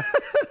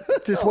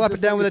wipe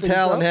it down with a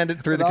towel and hand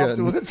it through the curtain.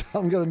 Afterwards,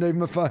 I'm going to need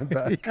my phone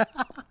back.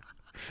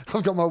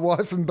 I've got my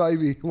wife and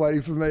baby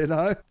waiting for me at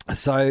home.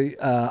 So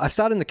I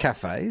started in the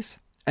cafes,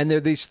 and there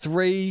are these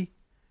 3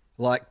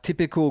 like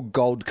typical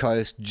Gold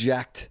Coast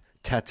jacked,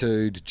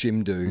 tattooed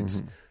gym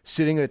dudes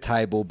sitting at a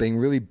table being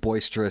really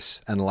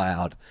boisterous and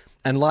loud.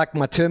 And like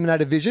my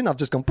Terminator vision, I've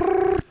just gone,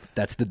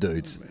 that's the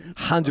dudes.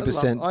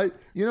 100%.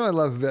 You know what I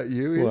love about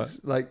you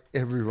is like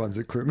everyone's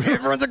a criminal.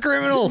 Everyone's a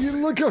criminal. You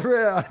look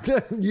around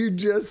and you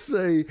just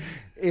see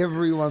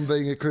everyone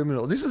being a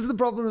criminal. This is the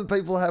problem that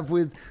people have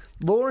with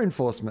law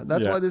enforcement.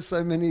 That's why there's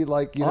so many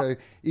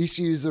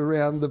issues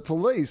around the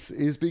police,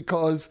 is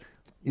because,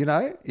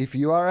 if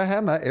you are a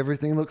hammer,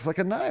 everything looks like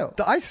a nail.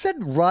 I said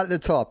right at the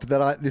top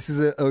that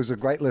it was a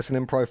great lesson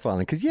in profiling,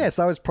 because yes,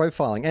 I was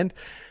profiling. And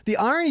the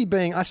irony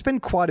being, I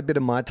spend quite a bit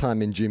of my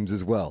time in gyms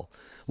as well.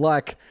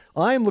 Like,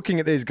 I am looking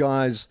at these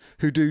guys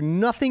who do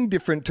nothing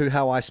different to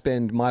how I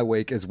spend my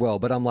week as well.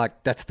 But I'm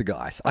like, that's the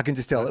guys. I can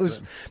just tell.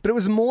 But it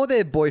was more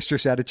their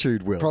boisterous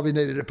attitude, Will. Probably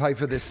needed to pay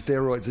for their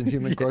steroids and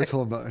human growth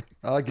hormone.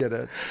 I get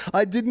it.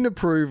 I didn't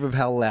approve of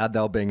how loud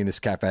they were being in this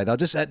cafe.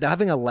 They're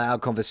having a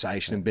loud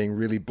conversation and being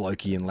really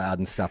blokey and loud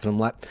and stuff. And I'm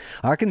like,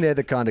 I reckon they're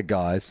the kind of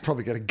guys.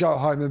 Probably going to go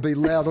home and be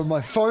loud on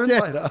my phone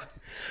later.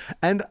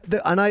 And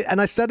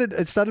I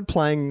started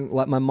playing,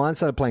 like my mind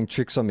started playing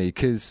tricks on me,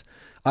 because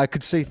I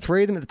could see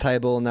 3 of them at the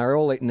table, and they were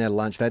all eating their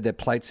lunch. They had their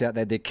plates out,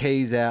 they had their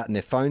keys out, and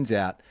their phones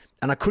out.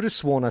 And I could have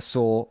sworn I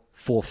saw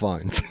 4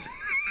 phones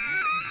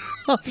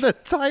on the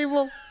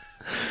table.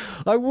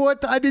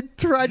 I did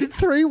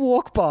 3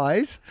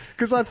 walk-bys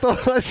because I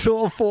thought I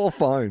saw 4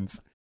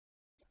 phones.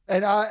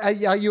 And are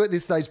you at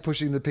this stage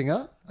pushing the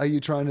pinger? Are you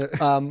trying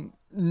to?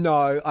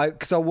 No,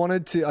 because I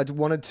wanted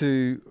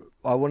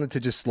to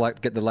just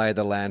like get the lay of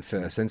the land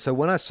first. And so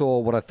when I saw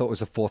what I thought was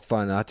the 4th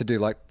phone, I had to do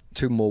like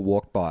 2 more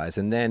walk-bys,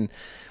 and then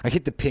I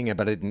hit the pinger,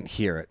 but I didn't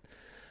hear it.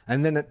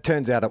 And then it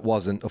turns out it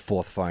wasn't a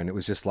 4th phone. It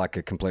was just like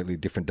a completely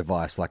different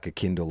device, like a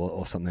Kindle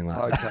or something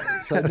like that. Okay,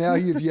 so now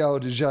you've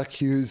yelled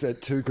Jacques Hughes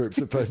at 2 groups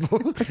of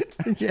people.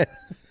 Yeah.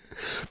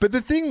 But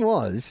the thing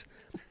was,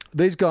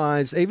 these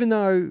guys, even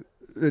though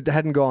it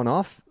hadn't gone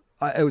off,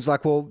 it was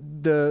like, well,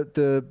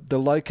 the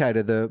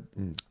locator,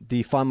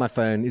 the Find My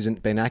Phone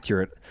isn't been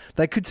accurate.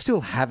 They could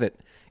still have it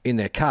in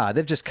their car.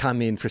 They've just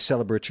come in for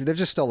celebratory. They've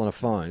just stolen a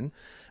phone,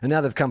 and now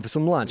they've come for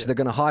some lunch. Yeah. They're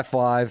going to high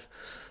five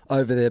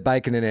over their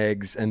bacon and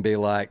eggs and be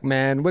like,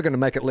 man, we're going to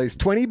make at least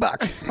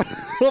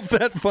 $20 off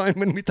that phone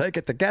when we take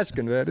it to cash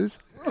converters.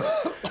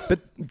 But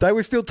they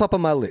were still top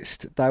of my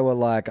list. They were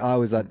like, I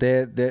was like,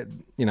 they're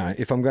you know,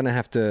 if I'm going to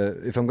have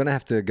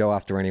to go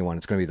after anyone,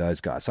 it's going to be those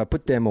guys. So I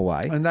put them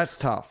away. And that's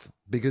tough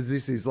because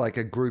this is like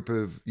a group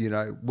of, you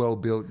know,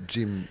 well-built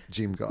gym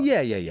guys.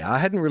 Yeah. I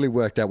hadn't really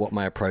worked out what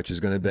my approach was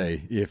going to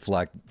be if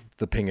like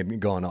the ping had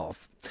gone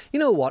off. You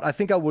know what? I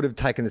think I would have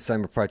taken the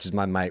same approach as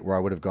my mate, where I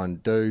would have gone,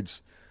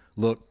 dudes,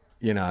 look,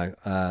 you know,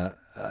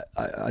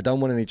 I don't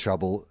want any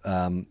trouble.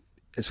 I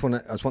just want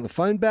the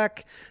phone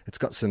back. It's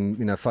got some,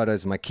 you know,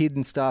 photos of my kid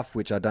and stuff,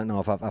 which I don't know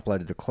if I've uploaded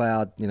to the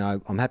cloud. You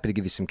know, I'm happy to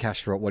give you some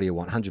cash for it. What do you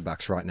want?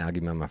 $100 right now.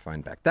 Give me my phone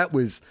back. That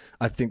was,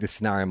 I think, the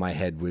scenario in my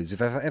head was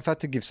if I had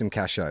to give some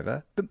cash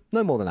over, but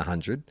no more than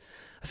 100.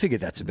 I figured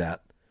that's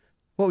about,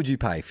 what would you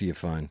pay for your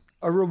phone?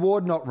 A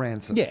reward, not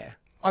ransom. Yeah.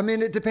 I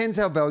mean, it depends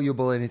how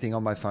valuable anything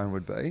on my phone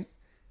would be.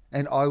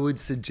 And I would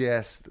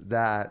suggest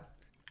that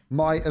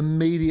my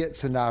immediate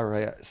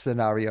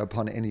scenario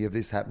upon any of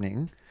this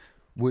happening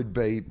would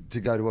be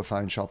to go to a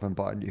phone shop and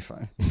buy a new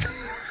phone.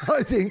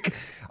 I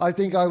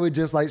think I would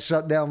just like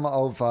shut down my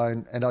old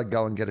phone and I'd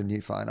go and get a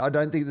new phone. I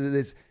don't think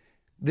that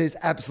there's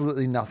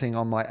absolutely nothing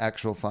on my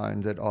actual phone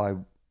that I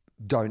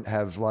don't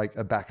have like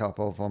a backup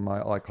of on my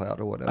iCloud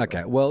or whatever.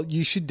 Okay, well,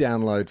 you should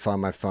download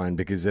Find My Phone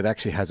because it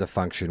actually has a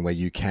function where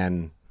you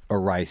can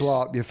erase.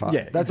 Blow up your phone.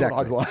 Yeah, that's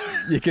exactly. what I'd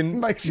want. You can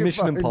Makes your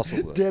Mission phone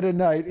Impossible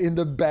detonate in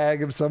the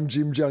bag of some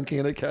gym junkie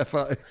in a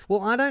cafe.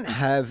 Well, I don't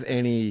have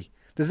any.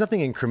 There's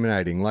nothing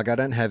incriminating. Like I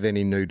don't have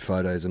any nude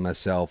photos of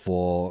myself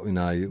or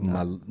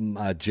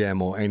my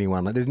gem or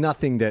anyone. Like there's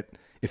nothing that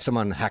if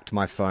someone hacked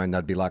my phone,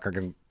 they'd be like, I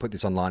can put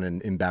this online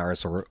and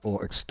embarrass or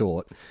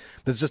extort.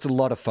 There's just a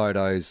lot of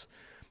photos.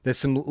 There's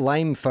some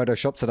lame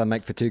photoshops that I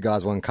make for 2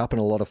 Guys, 1 Cup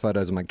and a lot of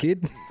photos of my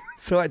kid.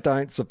 So I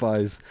don't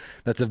suppose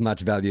that's of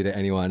much value to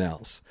anyone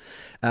else.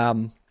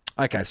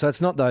 Okay, so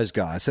it's not those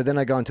guys. So then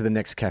I go into the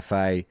next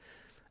cafe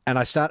and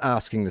I start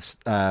asking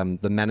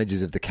the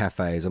managers of the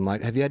cafes. I'm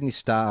like, have you had any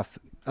staff?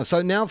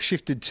 So now I've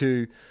shifted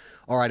to,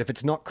 all right, if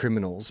it's not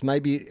criminals,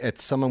 maybe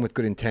it's someone with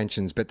good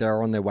intentions, but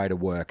they're on their way to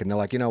work. And they're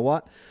like, you know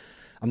what?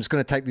 I'm just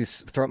going to take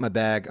this, throw it in my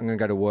bag. I'm going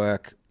to go to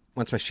work.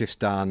 Once my shift's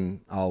done,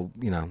 I'll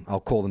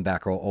call them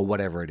back or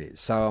whatever it is.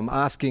 So I'm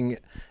asking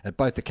at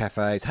both the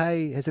cafes,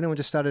 hey, has anyone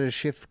just started a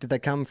shift? Did they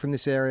come from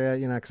this area?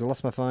 You know, because I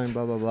lost my phone,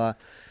 blah, blah, blah.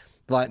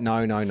 Like, no.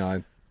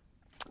 And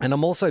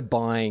I'm also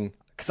buying,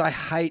 because I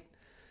hate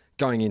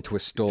going into a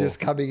store.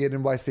 Just coming in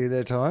and wasting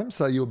their time.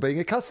 So you're being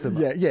a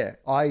customer. Yeah.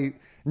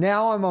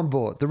 Now I'm on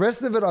board. The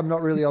rest of it I'm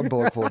not really on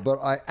board for, but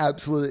I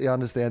absolutely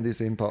understand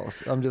this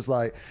impulse. I'm just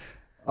like,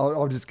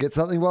 I'll just get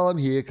something while I'm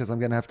here because I'm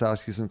going to have to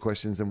ask you some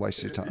questions and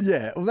waste your time.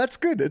 Yeah, well, that's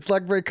good. It's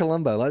like very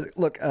Columbo. Like,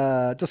 look,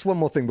 just one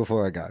more thing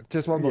before I go.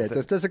 Just one more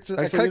thing. Just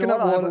Actually, coconut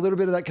water. I have a little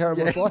bit of that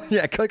caramel slice.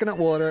 Yeah, coconut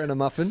water and a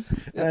muffin.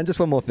 And just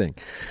one more thing.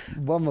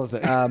 One more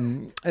thing.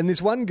 And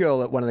this one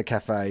girl at one of the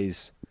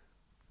cafes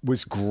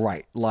was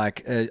great.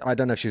 Like, I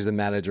don't know if she was the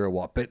manager or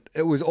what, but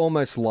it was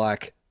almost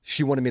like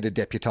she wanted me to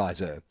deputize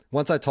her.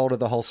 Once I told her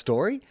the whole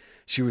story,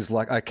 she was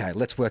like, okay,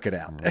 let's work it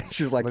out. And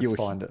she's like, let's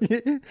find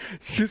it.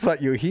 She's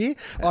like, you're here?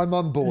 I'm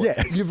on board.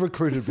 Yeah. You've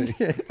recruited me.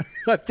 Yeah.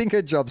 I think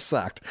her job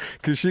sucked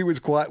because she was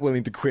quite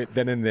willing to quit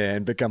then and there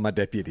and become my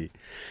deputy.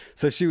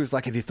 So she was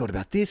like, have you thought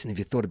about this? And have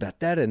you thought about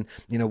that? And,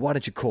 you know, why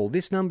don't you call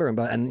this number? And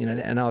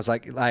I was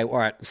like, hey, all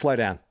right, slow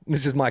down.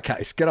 This is my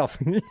case. Get off.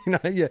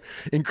 You're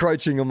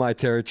encroaching on my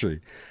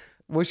territory.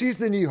 Well, she's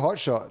the new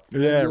hotshot.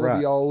 Yeah, you're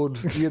right. the old,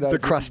 the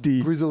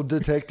crusty, grizzled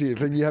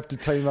detective, and you have to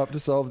team up to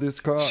solve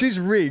this crime. She's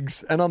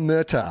Riggs, and I'm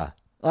Murtaugh.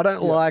 I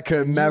don't like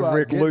her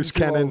maverick, loose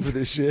cannon for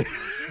this shit.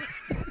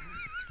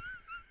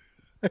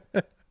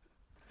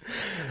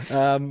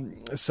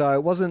 So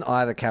it wasn't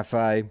either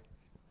cafe.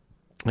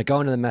 I go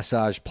into the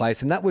massage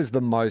place, and that was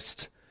the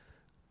most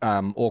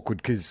awkward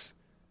because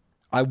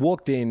I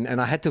walked in,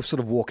 and I had to sort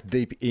of walk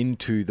deep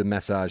into the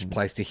massage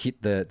place to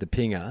hit the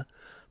pinger,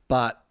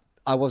 but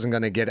I wasn't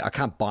going to get it. I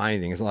can't buy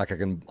anything. It's not like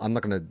I'm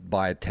not going to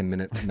buy a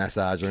 10-minute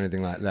massage or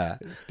anything like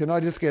that. Can I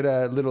just get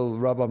a little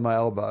rub on my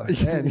elbow?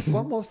 And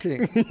one more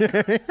thing.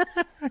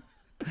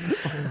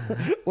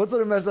 What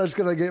sort of massage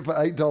can I get for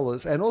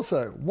 $8? And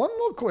also, one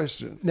more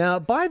question. Now,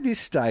 by this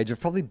stage, I've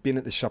probably been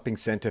at the shopping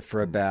centre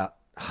for about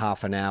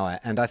half an hour,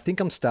 and I think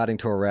I'm starting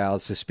to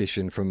arouse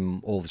suspicion from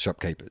all the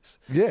shopkeepers.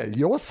 Yeah,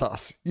 you're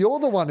sus. You're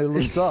the one who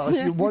looks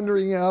sus. You're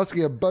wondering,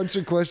 asking a bunch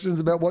of questions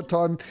about what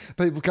time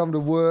people come to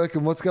work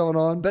and what's going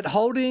on. But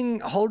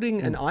holding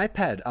an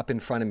iPad up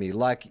in front of me,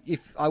 like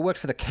if I worked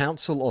for the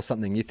council or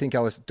something, you think I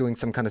was doing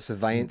some kind of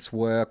surveillance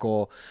work,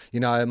 or,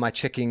 am I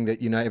checking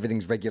that,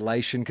 everything's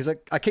regulation? Because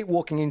I keep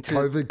walking into...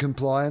 COVID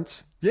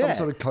compliance? Yeah.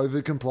 Some sort of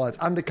COVID compliance,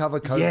 undercover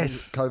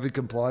COVID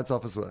compliance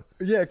officer.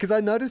 Yeah, because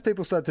I noticed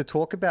people started to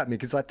talk about me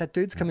because that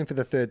dude's coming for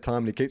the third time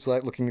and he keeps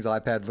looking at his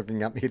iPad,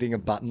 looking up, hitting a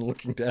button,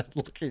 looking down,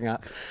 looking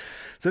up.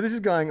 So this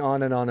is going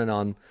on and on and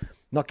on,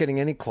 not getting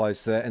any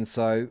closer. And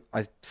so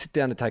I sit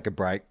down to take a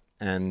break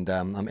and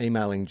I'm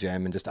emailing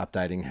Jem and just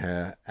updating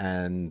her.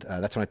 And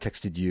that's when I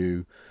texted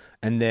you.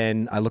 And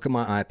then I look at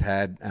my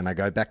iPad and I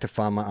go back to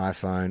find my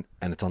iPhone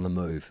and it's on the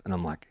move. And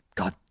I'm like,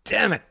 God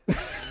damn it.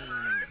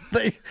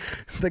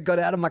 They got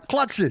out of my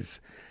clutches.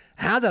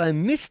 How did I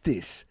miss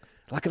this?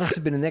 Like, it must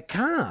have been in their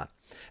car.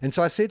 And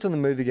so I see it's on the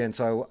move again.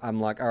 So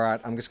I'm like, all right,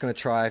 I'm just going to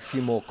try a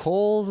few more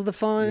calls of the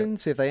phone,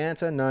 see if they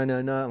answer. No. I'm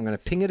going to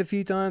ping it a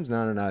few times.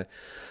 No.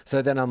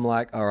 So then I'm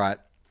like, all right.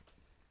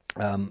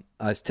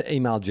 I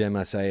email Jem.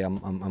 I say,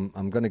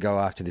 I'm going to go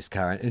after this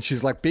car. And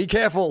she's like, be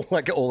careful,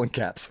 like all in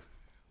caps.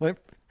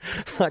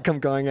 Like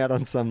I'm going out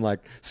on some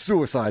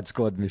Suicide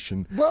Squad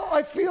mission. Well,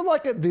 I feel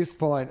like at this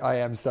point I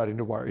am starting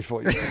to worry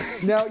for you.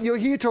 Now, you're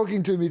here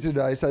talking to me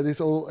today, so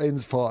this all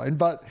ends fine.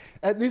 But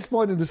at this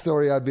point in the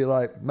story, I'd be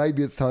like,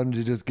 maybe it's time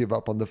to just give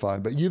up on the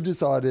phone. But you've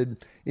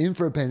decided, in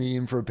for a penny,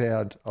 in for a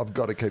pound, I've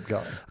got to keep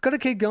going. I've got to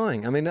keep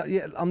going. I mean,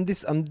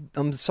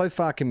 I'm so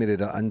far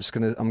committed. I'm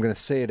gonna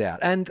see it out.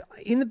 And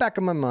in the back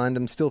of my mind,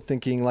 I'm still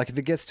thinking, if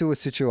it gets to a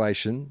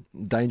situation,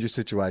 dangerous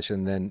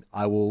situation, then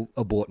I will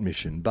abort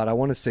mission. But I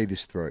want to see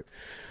this through.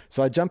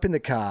 So I jump in the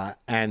car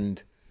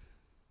and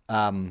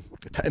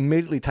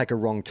immediately take a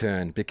wrong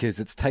turn because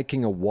it's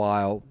taking a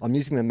while. I'm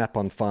using the map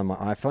on Find My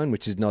iPhone,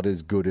 which is not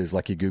as good as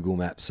your Google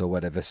Maps or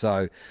whatever.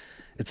 So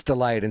it's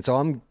delayed. And so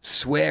I'm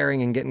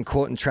swearing and getting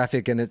caught in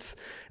traffic. And it's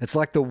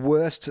like the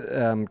worst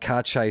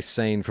car chase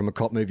scene from a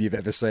cop movie you've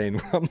ever seen.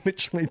 Where I'm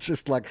literally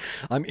just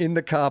I'm in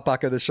the car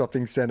park of the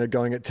shopping centre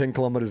going at 10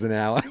 kilometres an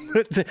hour,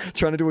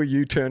 trying to do a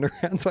U-turn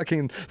around so I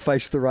can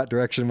face the right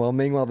direction while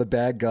meanwhile the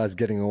bad guy's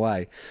getting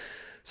away.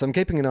 So I'm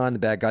keeping an eye on the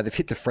bad guy. They've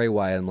hit the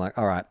freeway. I'm like,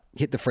 all right,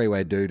 hit the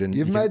freeway, dude. And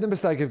You've made the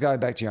mistake of going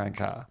back to your own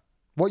car.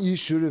 What you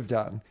should have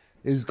done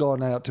is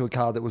gone out to a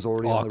car that was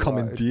already on the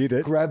commandeered road.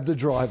 it. Grabbed the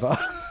driver,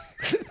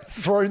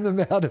 thrown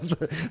them out of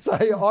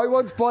say, I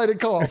once played a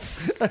cop.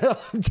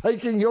 I'm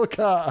taking your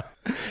car.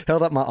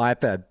 Held up my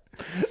iPad.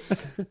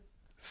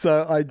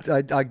 So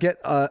I get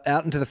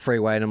out into the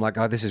freeway and I'm like,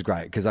 oh, this is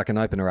great because I can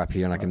open her up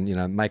here and I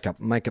can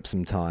make up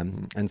some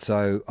time. And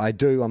so I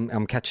do.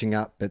 I'm catching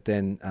up, but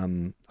then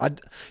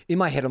in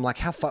my head I'm like,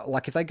 how far?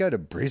 Like if they go to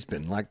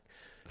Brisbane,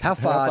 how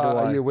far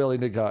are you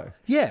willing to go?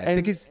 Yeah, and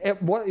because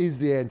what is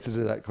the answer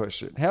to that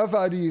question? How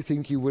far do you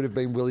think you would have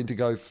been willing to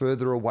go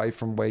further away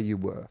from where you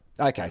were?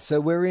 Okay, so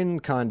we're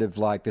in kind of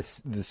the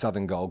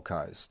southern Gold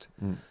Coast.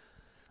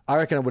 I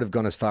reckon I would have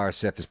gone as far as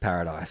Surfers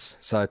Paradise,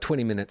 so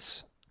 20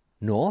 minutes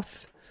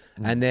north.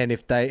 And then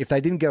if they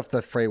didn't get off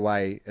the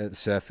freeway at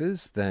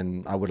Surfers,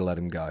 then I would have let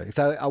them go.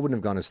 I wouldn't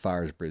have gone as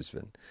far as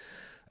Brisbane.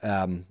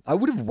 I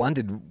would have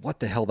wondered what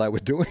the hell they were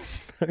doing.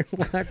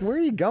 Where are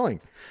you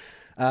going?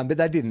 But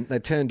they didn't. They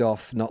turned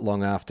off not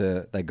long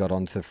after they got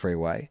onto the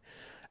freeway.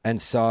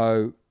 And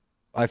so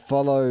I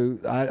follow.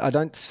 I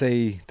don't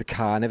see the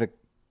car.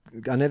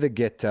 I never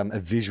get a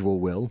visual,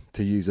 Will,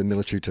 to use a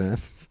military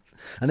term.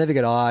 I never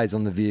get eyes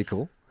on the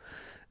vehicle.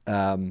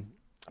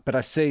 But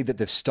I see that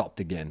they've stopped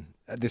again.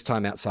 This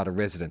time outside a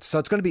residence. So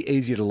it's going to be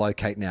easier to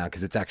locate now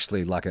because it's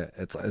actually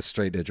it's a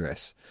street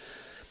address.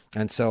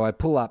 And so I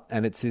pull up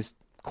and it's this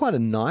quite a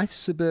nice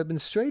suburban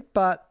street,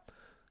 but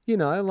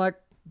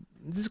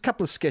there's a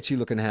couple of sketchy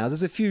looking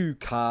houses, a few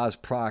cars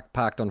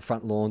parked on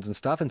front lawns and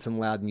stuff and some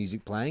loud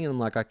music playing. And I'm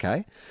like,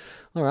 okay,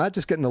 all right,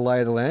 just getting the lay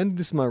of the land.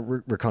 This is my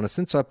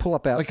reconnaissance. So I pull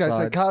up outside.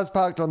 Okay, so cars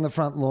parked on the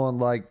front lawn,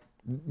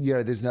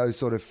 there's no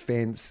sort of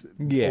fence.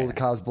 Yeah. All the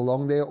cars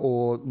belong there,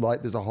 or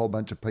there's a whole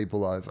bunch of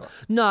people over.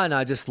 No,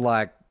 just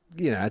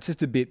it's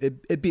just a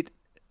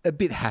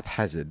bit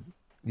haphazard.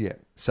 Yeah,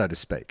 so to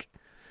speak.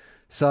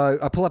 So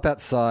I pull up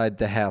outside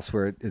the house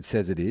where it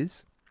says it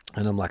is,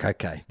 and I'm like,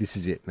 okay, this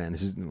is it, man.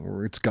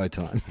 It's go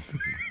time.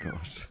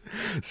 Gosh.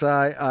 So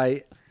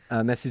I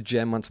message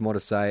Jem once more to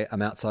say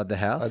I'm outside the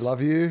house. I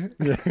love you.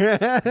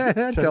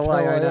 Tell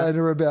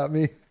Iona about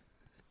me.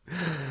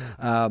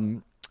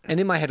 And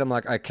in my head, I'm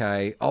like,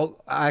 okay.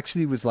 I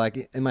actually was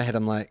in my head,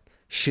 I'm like,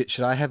 shit,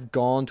 should I have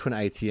gone to an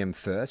ATM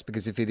first?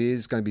 Because if it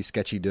is going to be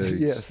sketchy dudes.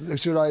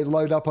 Yes. Should I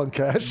load up on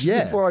cash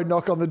before I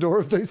knock on the door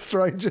of these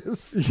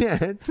strangers?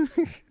 Yeah.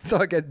 So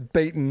I get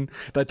beaten,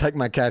 they take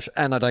my cash,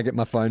 and I don't get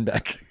my phone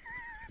back.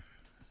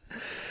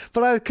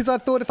 But because I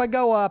thought if I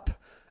go up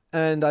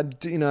and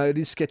it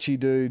is sketchy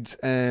dudes,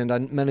 and I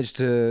manage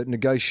to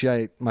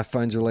negotiate my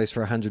phone's release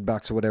for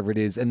 $100 or whatever it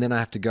is, and then I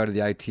have to go to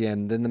the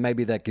ATM, then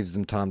maybe that gives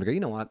them time to go, you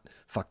know what,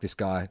 fuck this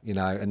guy,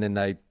 and then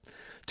they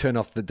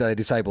they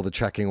disable the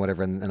tracking or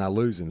whatever, and I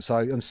lose them. So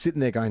I'm sitting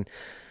there going,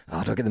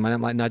 oh, do I get the money?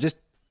 I'm like, no, just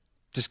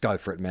go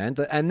for it, man.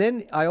 And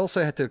then I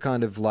also had to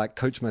kind of like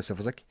coach myself. I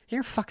was like,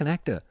 you're a fucking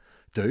actor,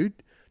 dude.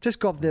 Just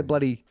go up there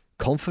bloody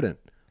confident.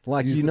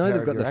 Like, they've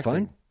got the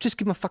phone. Just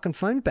give my fucking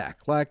phone back.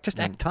 Like, just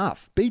act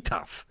tough. Be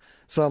tough.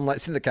 So I'm like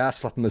sitting in the car,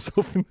 slapping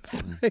myself in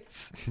the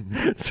face,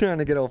 trying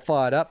to get all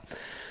fired up.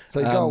 So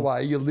you go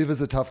away, you live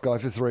as a tough guy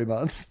for 3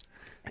 months.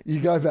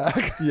 You go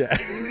back. Yeah.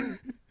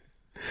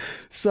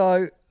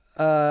 So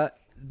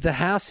the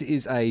house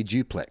is a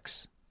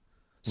duplex.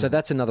 So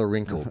that's another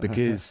wrinkle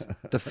because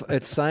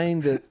it's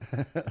saying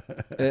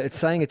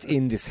it's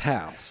in this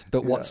house,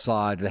 but what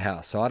side of the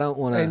house? So I don't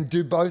want to. And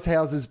do both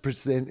houses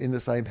present in the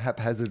same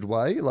haphazard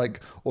way,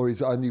 or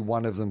is only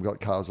one of them got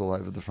cars all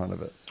over the front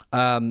of it?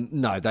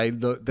 No,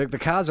 the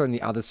cars are on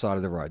the other side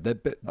of the road,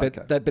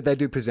 but they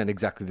do present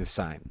exactly the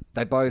same.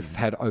 They both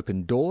had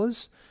open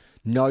doors,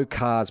 no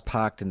cars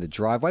parked in the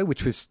driveway,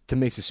 which was to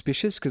me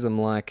suspicious because I'm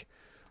like,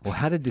 well,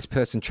 how did this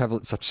person travel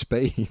at such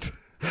speed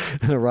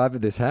and arrive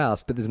at this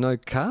house? But there's no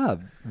car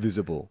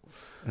visible.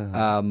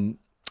 And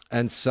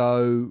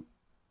so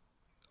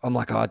I'm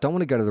like, oh, I don't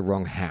want to go to the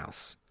wrong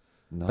house.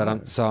 No. But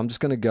I'm just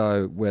going to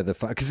go where the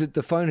phone, because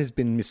the phone has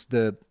been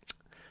the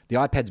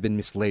iPad's been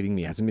misleading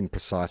me. It hasn't been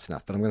precise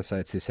enough, but I'm going to say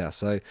it's this house.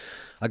 So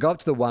I go up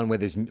to the one where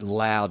there's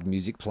loud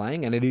music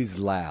playing, and it is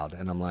loud.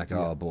 And I'm like,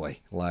 oh boy,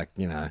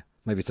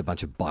 maybe it's a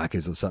bunch of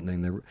bikers or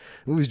something.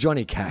 It was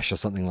Johnny Cash or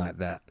something like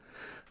that.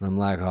 And I'm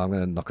like, I'm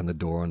going to knock on the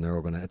door and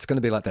it's going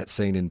to be like that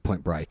scene in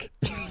Point Break,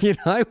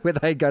 where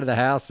they go to the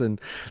house and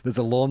there's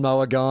a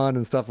lawnmower going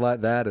and stuff like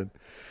that. And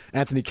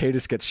Anthony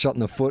Kiedis gets shot in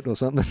the foot or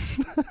something.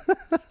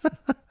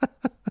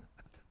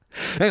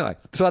 Anyway,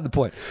 beside the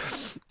point.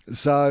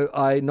 So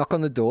I knock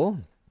on the door,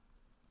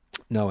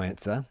 no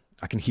answer.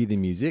 I can hear the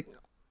music.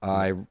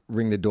 I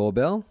ring the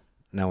doorbell,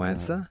 no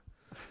answer.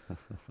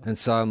 And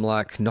so I'm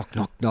like, knock,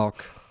 knock,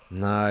 knock.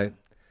 No.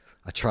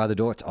 I try the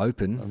door, it's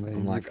open. I mean,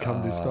 I'm like, you've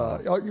come this far.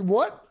 Oh,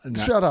 what?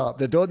 No. Shut up.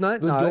 The door, The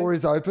door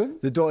is open?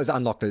 The door is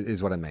unlocked,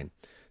 is what I mean.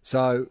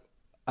 So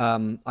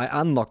I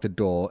unlock the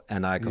door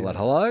and I call out,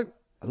 hello?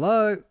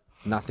 Hello?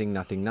 Nothing,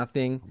 nothing,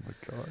 nothing. Oh, my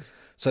God.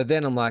 So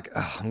then I'm like,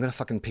 I'm going to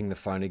fucking ping the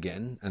phone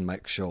again and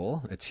make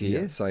sure it's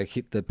here. Yeah. So I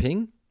hit the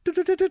ping.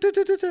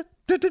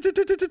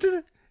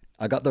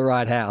 I got the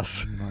right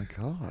house. Oh, my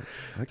God.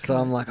 Okay. So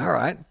I'm like, all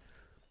right,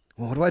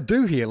 well, what do I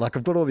do here? Like,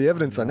 I've got all the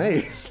evidence I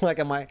need. Like,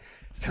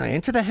 can I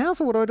enter the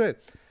house or what do I do?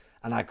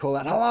 And I call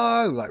out,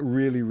 hello, like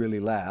really, really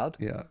loud.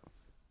 Yeah.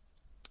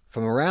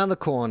 From around the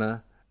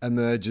corner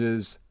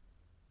emerges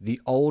the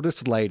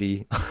oldest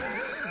lady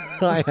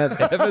I have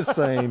ever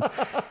seen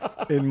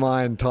in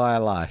my entire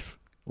life.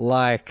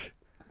 Like,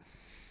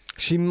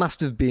 she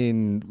must have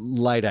been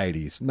late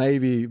 80s,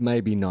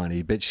 maybe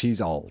 90, but she's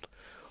old.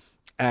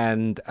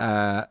 And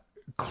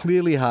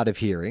clearly hard of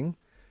hearing,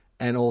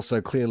 and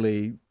also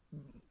clearly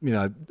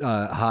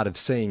hard of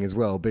seeing as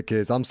well,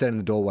 because I'm standing in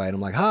the doorway and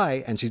I'm like,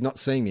 hi, and she's not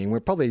seeing me, and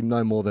we're probably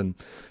no more than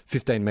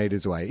 15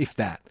 meters away, if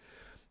that.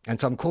 And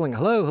so I'm calling,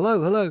 hello,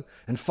 hello, hello.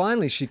 And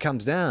finally she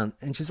comes down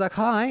and she's like,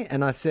 hi.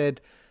 And I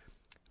said,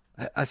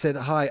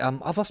 hi,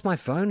 I've lost my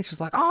phone. And she's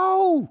like,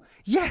 oh,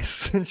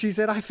 yes. And she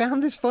said, I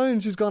found this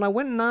phone. She's gone, I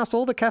went and asked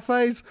all the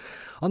cafes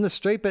on the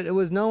street, but it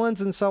was no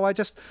one's. And so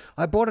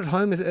I brought it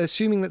home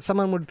assuming that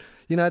someone would,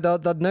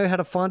 they'd know how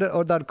to find it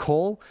or they'd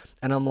call.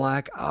 And I'm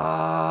like,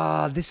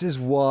 this is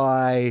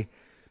why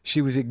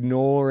she was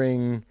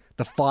ignoring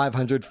the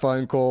 500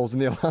 phone calls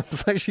and the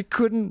alarms. Like, she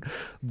couldn't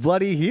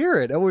bloody hear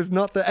it. It was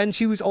not and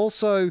she was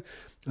also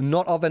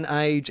not of an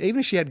age, even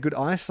if she had good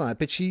eyesight,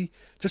 but she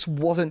just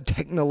wasn't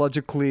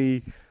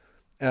technologically,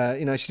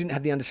 she didn't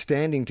have the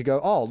understanding to go,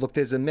 oh, look,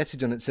 there's a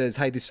message on it that says,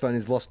 hey, this phone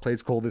is lost,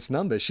 please call this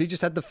number. She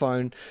just had the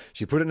phone,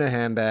 she put it in her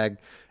handbag,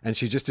 and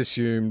she just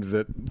assumed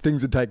that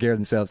things would take care of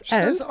themselves. She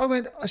goes,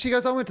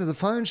 I went to the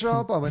phone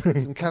shop, I went to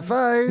some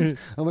cafes,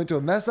 I went to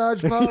a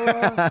massage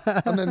parlor.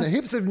 I mean, the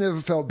hips have never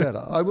felt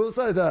better, I will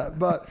say that,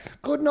 but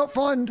could not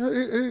find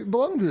who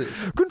belonged to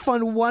this. Couldn't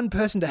find one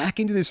person to hack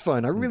into this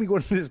phone. I really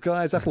wanted this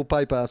guy's Apple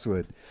Pay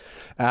password.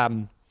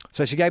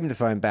 So she gave me the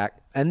phone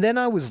back, and then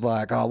I was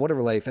like, oh, what a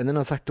relief. And then I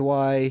was like, do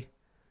I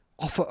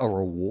offer a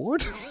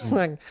reward?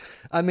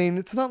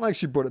 It's not like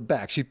she brought it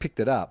back. She picked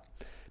it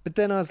up. But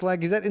then I was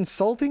like, is that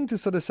insulting to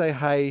sort of say,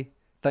 hey,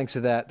 thanks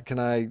for that. Can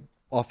I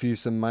offer you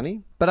some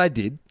money? But I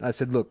did. I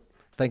said, look,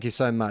 thank you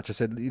so much. I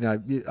said,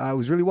 I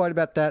was really worried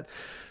about that.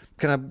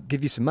 Can I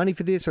give you some money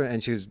for this?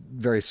 And she was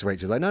very sweet.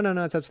 She was like, no,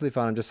 it's absolutely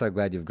fine. I'm just so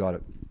glad you've got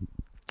it.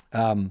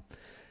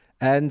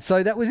 And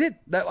so that was it.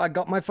 I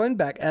got my phone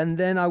back. And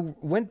then I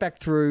went back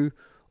through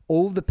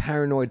all the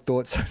paranoid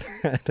thoughts I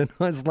had. And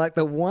I was like,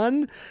 the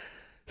one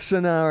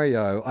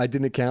scenario I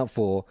didn't account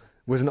for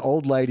was an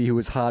old lady who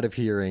was hard of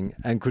hearing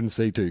and couldn't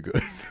see too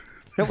good.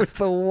 That was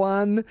the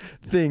one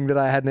thing that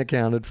I hadn't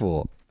accounted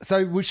for.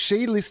 So was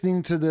she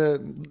listening to the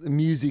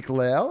music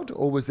loud,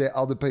 or was there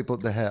other people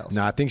at the house?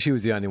 No, I think she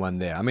was the only one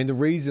there. I mean, the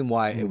reason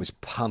why it was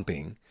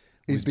pumping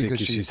was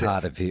because she's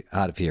hard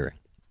of hearing.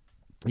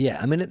 Yeah,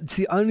 I mean, it's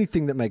the only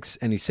thing that makes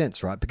any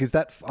sense, right? Because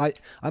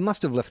I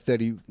must have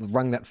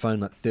rung that phone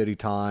like 30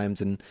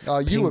 times and Oh,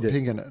 you were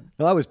pinging it.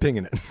 I was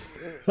pinging it.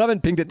 I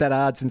haven't pinged it that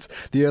hard since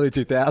the early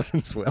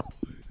 2000s, Will.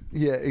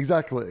 Yeah,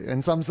 exactly.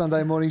 And some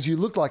Sunday mornings you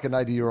look like an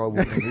 80-year-old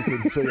woman who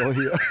couldn't see or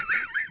hear.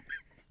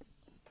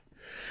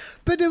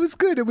 But it was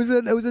good. It was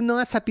a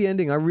nice, happy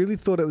ending. I really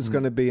thought it was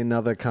going to be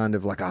another kind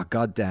of like, oh,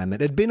 God damn it.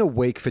 It had been a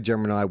week for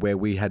Gemma and I where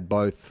we had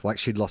both, like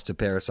she'd lost a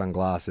pair of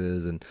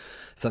sunglasses and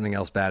something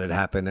else bad had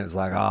happened. It was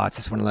like, oh, it's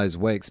just one of those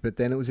weeks. But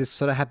then it was this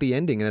sort of happy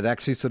ending, and it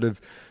actually sort of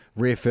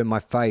reaffirmed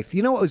my faith.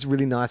 You know what was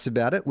really nice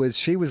about it was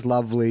she was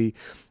lovely,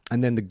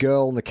 and then the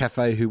girl in the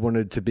cafe who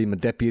wanted to be my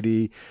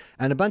deputy,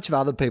 and a bunch of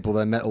other people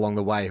that I met along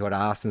the way who had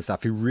asked and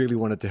stuff who really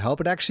wanted to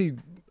help. It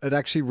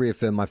actually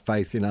reaffirmed my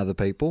faith in other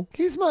people.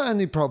 Here's my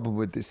only problem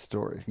with this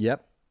story.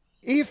 Yep.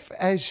 If,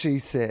 as she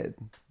said,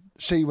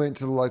 she went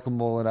to the local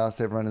mall and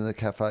asked everyone in the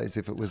cafes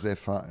if it was their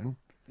phone,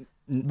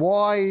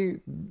 why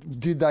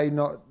did they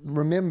not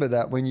remember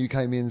that when you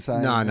came in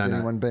saying, has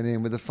anyone been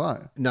in with a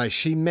phone? No,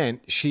 she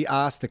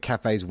asked the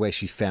cafes where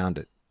she found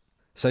it.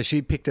 So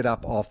she picked it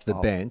up off the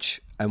bench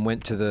and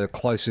went to the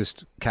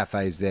closest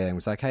cafes there and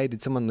was like, hey,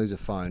 did someone lose a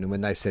phone? And when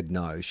they said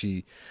no,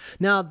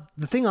 Now,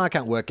 the thing I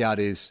can't work out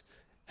is,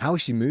 how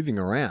is she moving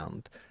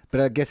around? But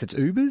I guess it's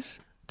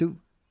Ubers.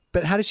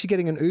 But how is she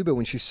getting an Uber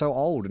when she's so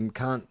old and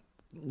can't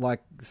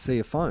see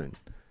a phone?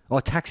 Or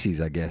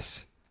taxis, I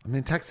guess. I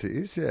mean,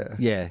 taxis, yeah.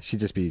 Yeah, she'd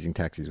just be using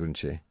taxis, wouldn't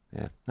she?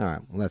 Yeah. All right.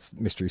 Well, that's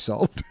mystery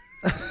solved.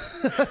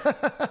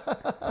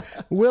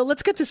 Well,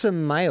 let's get to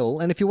some mail.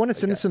 And if you want to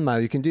send us some mail,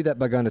 you can do that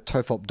by going to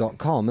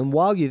tofop.com. And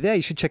while you're there,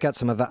 you should check out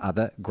some of our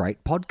other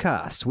great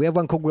podcasts. We have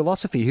one called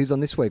Willosophy. Who's on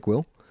this week,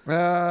 Will?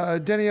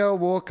 Danielle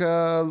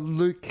Walker,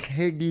 Luke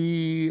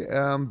Heggie,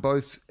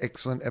 both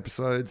excellent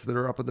episodes that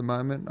are up at the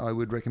moment. I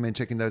would recommend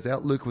checking those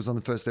out. Luke was on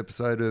the first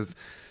episode of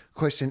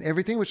Question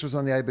Everything, which was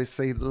on the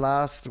ABC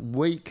last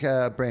week.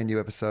 Brand new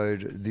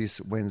episode this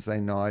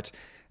Wednesday night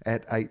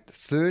at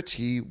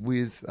 8:30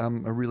 with a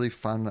really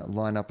fun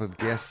lineup of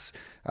guests.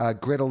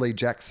 Greta Lee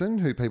Jackson,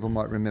 who people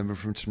might remember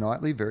from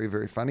Tonightly, very,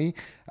 very funny.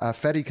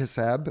 Fatty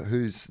Kassab,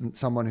 who's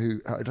someone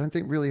who I don't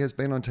think really has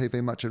been on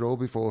TV much at all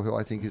before, who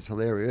I think is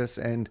hilarious.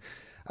 And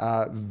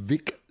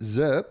Vic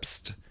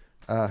Zerbst,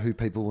 who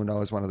people will know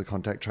as one of the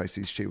contact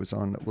traces. She was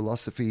on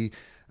Willosophy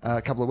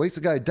a couple of weeks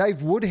ago.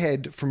 Dave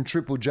Woodhead from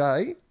Triple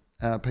J.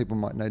 People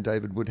might know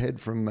David Woodhead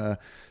from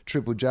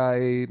Triple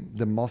J,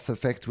 The Moth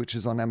Effect, which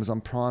is on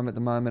Amazon Prime at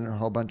the moment, and a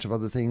whole bunch of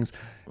other things.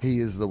 He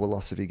is the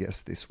Willosophy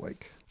guest this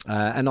week.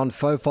 And on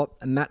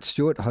FOFOP, Matt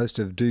Stewart, host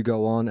of Do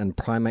Go On and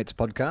Primates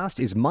podcast,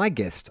 is my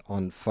guest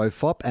on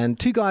FOFOP. And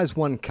Two Guys,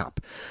 One Cup.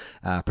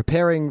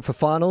 Preparing for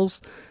finals.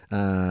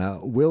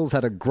 Will's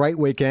had a great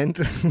weekend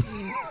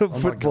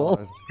of football.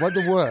 My God. Like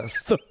the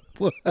worst.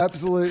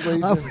 Absolutely,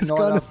 just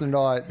night after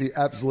night, the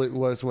absolute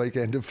worst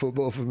weekend of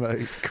football for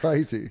me.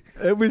 Crazy.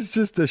 It was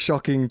just a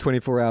shocking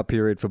 24-hour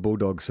period for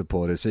Bulldogs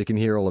supporters, so you can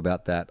hear all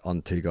about that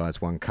on Two Guys,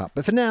 One Cup.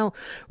 But for now,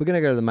 we're going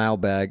to go to the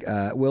mailbag.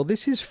 Well,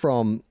 this is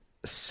from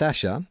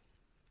Sasha,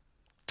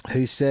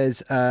 who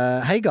says,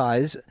 hey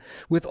guys,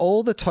 with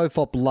all the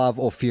TOEFOP love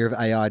or fear of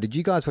AI, did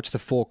you guys watch the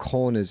Four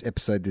Corners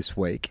episode this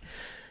week?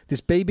 This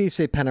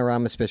BBC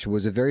Panorama special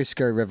was a very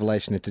scary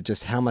revelation into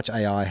just how much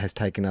AI has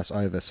taken us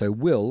over. So,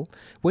 Will,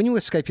 when you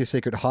escape your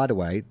secret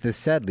hideaway, there's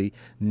sadly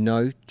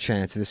no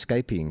chance of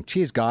escaping.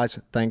 Cheers, guys.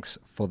 Thanks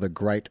for the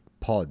great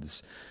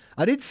pods.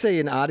 I did see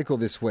an article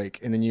this week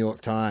in the New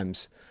York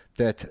Times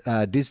that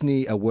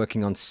Disney are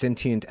working on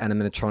sentient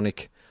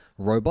animatronic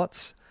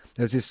robots.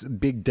 There's this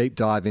big deep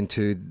dive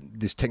into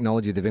this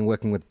technology. They've been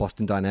working with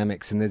Boston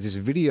Dynamics, and there's this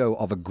video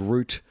of a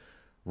Groot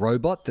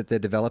robot that they're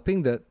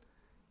developing that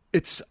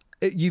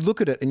you look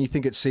at it and you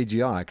think it's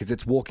CGI because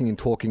it's walking and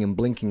talking and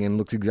blinking and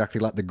looks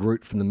exactly like the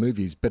Groot from the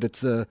movies, but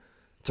it's a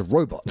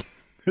robot.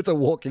 It's a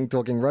walking,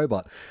 talking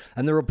robot.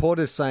 And the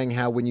reporter's saying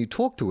how when you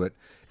talk to it,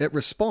 it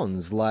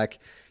responds like,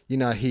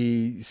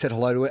 he said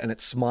hello to it and it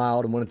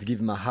smiled and wanted to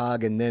give him a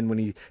hug. And then when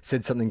he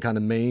said something kind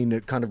of mean,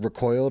 it kind of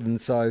recoiled. And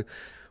so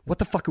what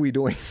the fuck are we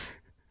doing?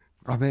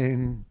 I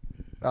mean,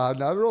 no,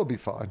 it'll all be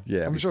fine.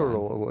 Yeah, I'm sure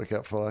it'll all work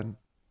out fine.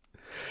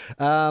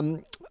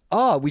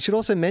 We should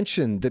also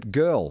mention that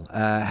Girl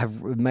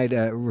have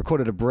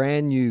recorded a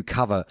brand new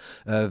cover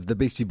of the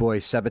Beastie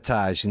Boys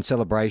Sabotage in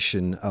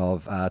celebration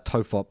of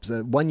TOEFOP's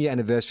 1-year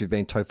anniversary of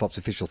being TOEFOP's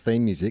official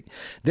theme music.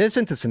 They've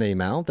sent us an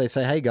email. They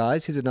say, hey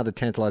guys, here's another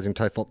tantalising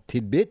TOEFOP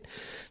tidbit.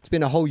 It's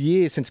been a whole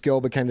year since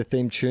Girl became the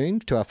theme tune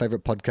to our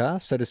favourite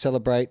podcast. So to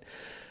celebrate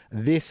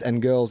this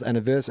and Girls'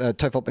 anniversary,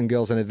 TOEFOP and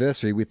Girls'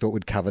 anniversary, we thought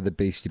we'd cover the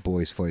Beastie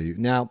Boys for you.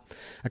 Now,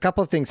 a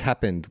couple of things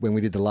happened when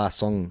we did the last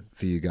song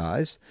for you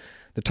guys.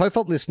 The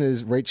Tofop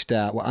listeners reached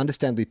out were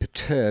understandably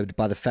perturbed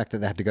by the fact that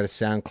they had to go to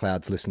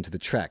SoundCloud to listen to the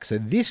track. So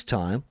this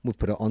time, we've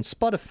put it on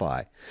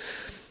Spotify,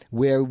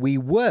 where we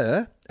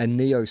were a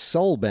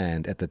neo-soul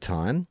band at the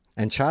time,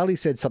 and Charlie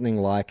said something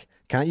like,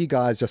 "Can't you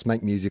guys just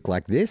make music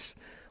like this?"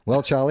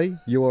 Well, Charlie,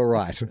 you were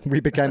right. We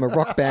became a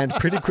rock band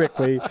pretty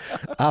quickly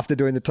after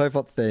doing the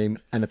Tofop theme,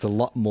 and it's a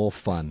lot more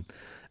fun.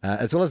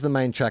 As well as the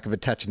main track, I've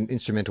attached an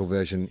instrumental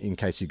version in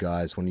case you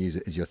guys want to use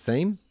it as your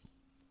theme.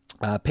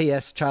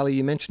 P.S. Charlie,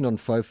 you mentioned on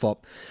Fofop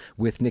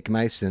with Nick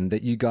Mason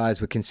that you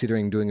guys were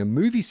considering doing a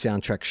movie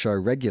soundtrack show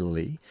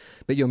regularly,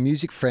 but your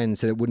music friends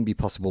said it wouldn't be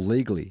possible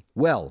legally.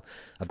 Well,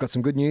 I've got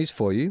some good news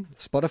for you.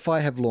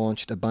 Spotify have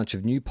launched a bunch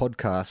of new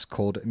podcasts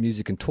called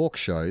Music and Talk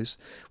Shows,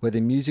 where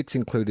the music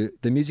included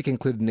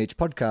in each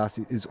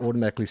podcast is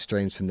automatically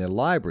streamed from their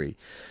library.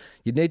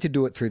 You'd need to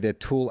do it through their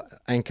tool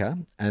Anchor,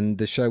 and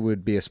the show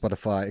would be a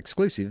Spotify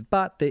exclusive,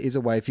 but there is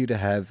a way for you to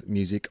have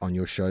music on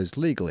your shows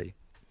legally.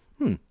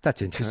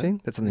 That's interesting.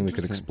 Okay. That's something we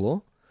could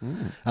explore.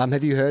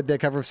 Have you heard their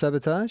cover of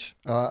Sabotage?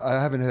 I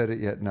haven't heard it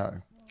yet,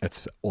 no.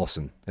 It's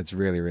awesome. It's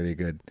really, really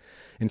good.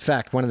 In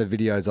fact, one of the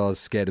videos I was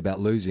scared about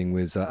losing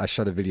was I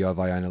shot a video of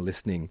Iona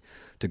listening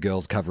to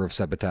Girls' cover of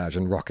Sabotage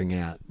and rocking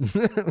out.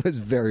 It was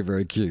very,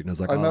 very cute. And I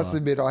was like, I must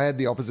admit, I had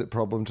the opposite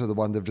problem to the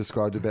one they've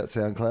described about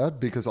SoundCloud,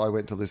 because I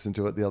went to listen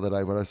to it the other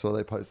day when I saw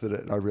they posted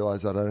it, and I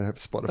realised I don't have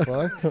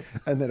Spotify.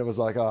 And then it was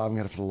like, I'm going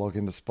to have to log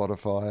into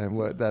Spotify and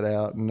work that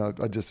out. And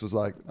I just was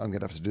like, I'm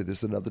going to have to do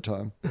this another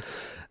time.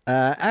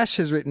 Ash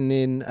has written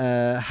in,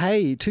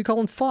 hey,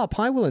 2:4.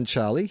 Hi, Will and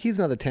Charlie. Here's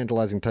another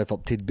tantalising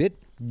Tofop tidbit.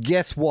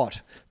 Guess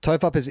what?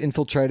 Tofop has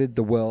infiltrated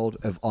the world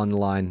of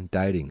online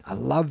dating. I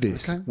love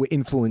this. Okay. We're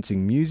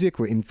influencing music.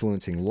 We're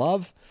influencing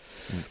love.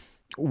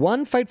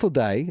 One fateful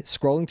day,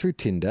 scrolling through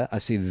Tinder, I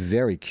see a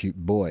very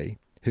cute boy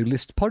who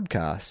lists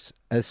podcasts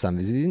as some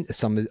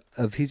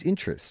of his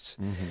interests.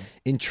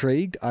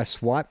 Intrigued, I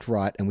swiped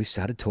right and we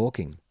started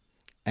talking.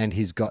 And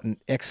he's got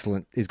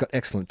excellent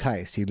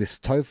taste. He lists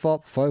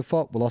Tofop,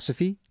 Fofop,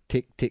 Philosophy,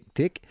 tick, tick,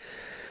 tick.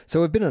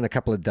 So we've been on a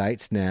couple of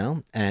dates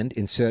now, and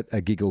insert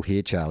a giggle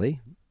here, Charlie.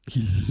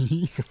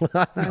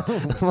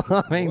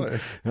 I mean,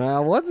 I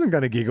wasn't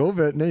going to giggle,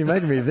 but now you're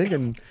making me think,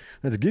 and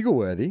that's giggle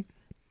worthy.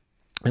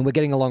 And we're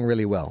getting along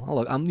really well. Oh,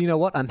 look, you know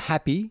what? I'm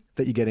happy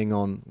that you're getting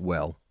on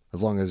well.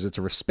 As long as it's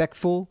a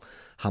respectful,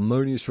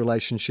 harmonious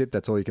relationship,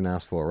 that's all you can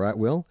ask for, right,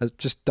 Will?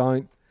 Just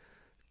don't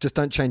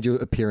change your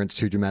appearance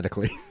too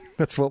dramatically.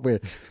 That's what we're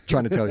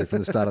trying to tell you from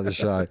the start of the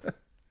show.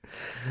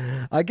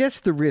 I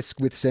guess the risk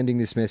with sending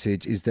this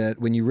message is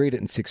that when you read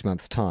it in 6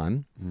 months'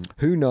 time,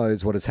 who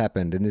knows what has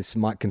happened, and this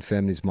might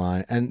confirm in his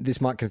mind,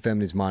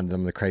 that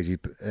I'm the crazy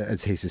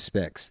as he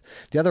suspects.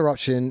 The other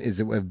option is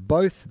that we've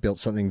both built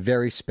something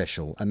very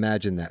special.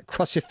 Imagine that.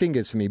 Cross your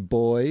fingers for me,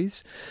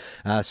 boys.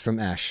 It's from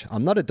Ash.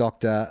 I'm not a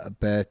doctor,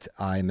 but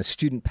I'm a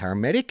student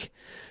paramedic.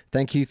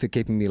 Thank you for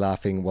keeping me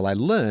laughing while I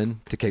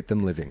learn to keep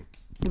them living.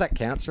 Well, that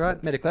counts,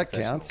 right? Medical. That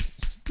counts.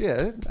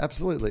 Yeah,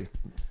 absolutely.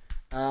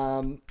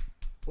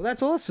 Well,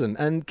 that's awesome.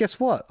 And guess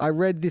what? I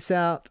read this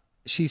out.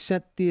 She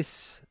sent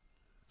this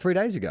 3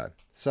 days ago.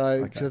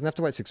 So she doesn't have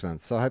to wait 6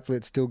 months. So hopefully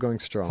it's still going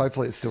strong.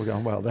 Hopefully it's still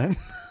going well then.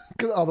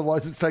 Because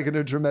otherwise it's taken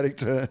a dramatic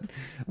turn.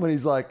 When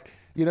he's like,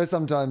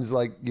 sometimes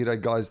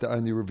guys that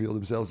only reveal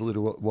themselves a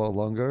little while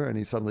longer, and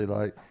he's suddenly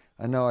like,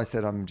 I know I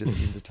said I'm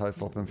just into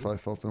Tofop and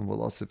Fofop and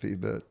Philosophy,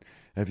 but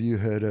have you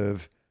heard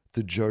of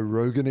the Joe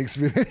Rogan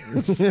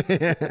Experience?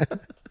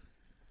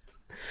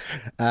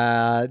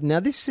 Now,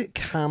 this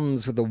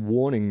comes with a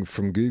warning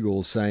from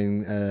Google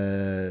saying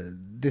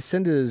this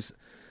sender's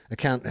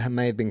account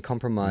may have been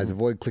compromised.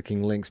 Avoid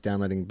clicking links,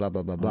 downloading, blah,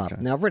 blah, blah, blah. Okay.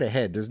 Now, I've read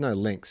ahead. There's no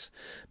links.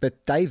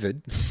 But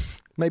David,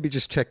 maybe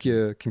just check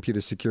your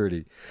computer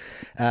security.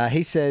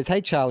 He says,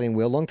 hey, Charlie and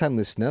Will, long-time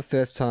listener,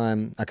 first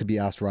time I could be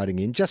asked writing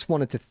in. Just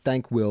wanted to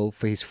thank Will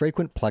for his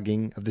frequent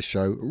plugging of the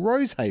show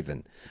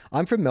Rosehaven.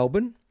 I'm from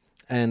Melbourne,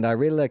 and I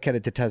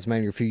relocated to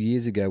Tasmania a few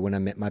years ago when I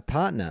met my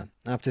partner.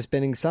 After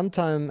spending some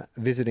time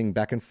visiting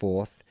back and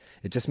forth,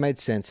 it just made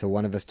sense for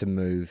one of us to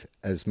move.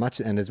 As much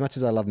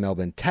as I love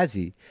Melbourne,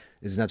 Tassie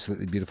is an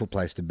absolutely beautiful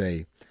place to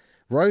be.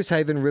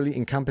 Rosehaven really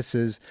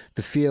encompasses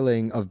the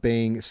feeling of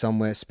being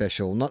somewhere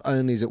special. Not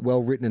only is it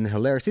well written and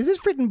hilarious, is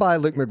this written by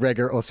Luke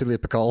McGregor or Celia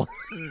Piccola?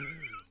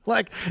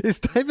 Like,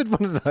 is David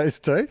one of those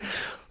two?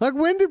 Like,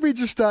 when did we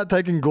just start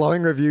taking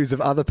glowing reviews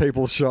of other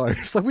people's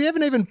shows? Like, we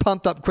haven't even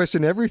pumped up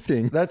Question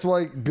Everything. That's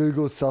why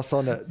Google's sus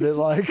on it. They're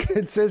like,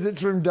 it says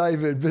it's from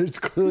David, but it's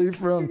clearly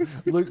from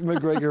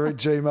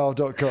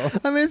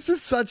lukemcgregor@gmail.com. I mean, it's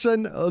just such a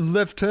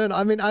left turn.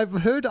 I mean,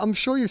 I'm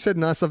sure you've said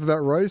nice stuff about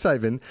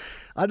Rosehaven.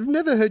 I've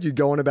never heard you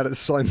go on about it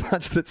so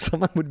much that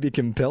someone would be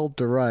compelled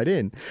to write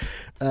in.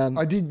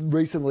 I did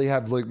recently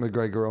have Luke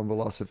McGregor on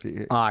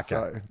Philosophy. Okay.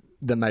 So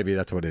then maybe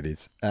that's what it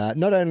is.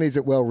 Not only is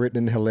it well written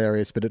and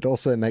hilarious, but it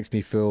also makes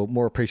me feel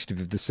more appreciative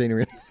of the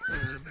scenery.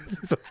 This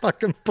is a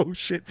fucking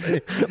bullshit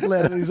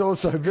letter. It is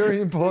also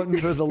very important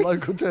for the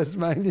local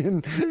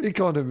Tasmanian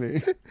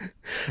economy.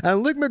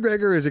 And Luke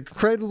McGregor is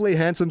incredibly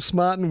handsome,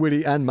 smart and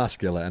witty and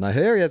muscular. And I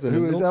hear he has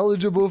Who is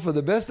eligible for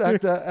the Best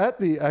Actor at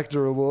the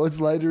Actor Awards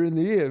later in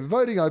the year.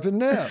 Voting open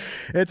now.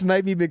 It's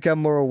made me become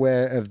more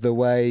aware of the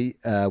way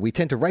we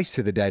tend to race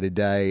through the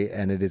day-to-day,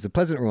 and it is a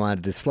pleasant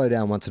reminder to slow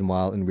down once in a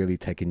while and really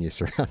take in your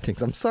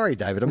surroundings. I'm sorry,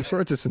 David. I'm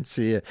sure it's a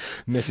sincere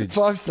message.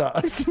 5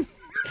 stars.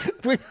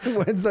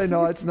 Wednesday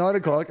nights, 9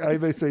 o'clock,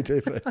 ABC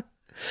TV.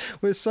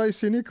 We're so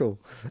cynical.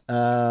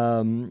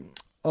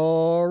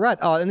 All right.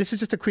 Oh, and this is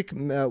just a quick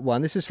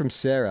one. This is from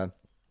Sarah.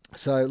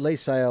 So Lee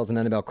Sales and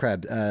Annabelle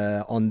Crabb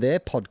on their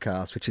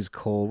podcast, which is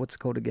called, what's it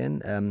called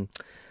again?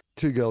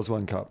 2 Girls,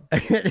 1 Cup.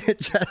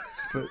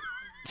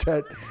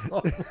 Chat.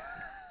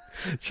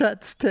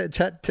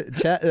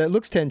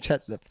 Looks 10.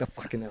 Chat. The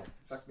fucking hell.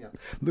 Fuck me up.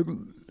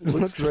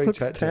 Looks 3.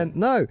 Chat 10.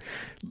 No.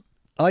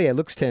 Oh yeah.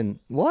 Looks 10.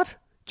 What?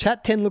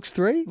 Chat 10 looks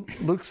 3.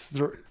 Looks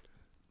 3.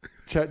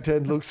 Chat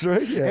 10 looks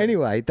 3. Yeah.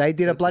 Anyway, they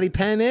did a bloody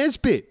Pam Ayres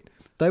bit.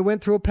 They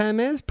went through a Pam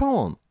Ayres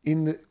poem.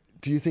 Do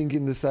you think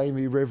in the same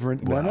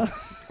irreverent manner?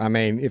 I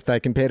mean, if they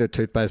compared a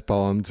toothpaste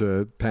poem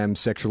to Pam's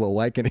sexual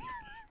awakening,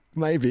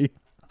 maybe.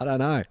 I don't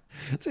know.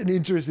 It's an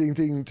interesting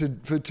thing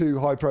for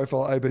 2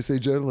 high-profile ABC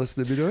journalists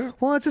to be doing.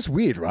 Well, it's just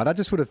weird, right? I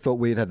just would have thought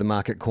we'd had the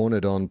market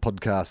cornered on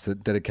podcasts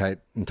that dedicate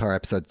entire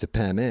episodes to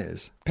Pam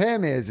Ayres.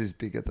 Pam Ayres is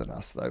bigger than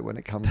us, though, when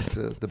it comes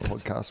to the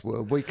podcast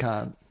world. We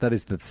can't. That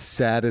is the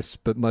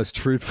saddest but most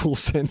truthful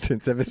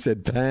sentence ever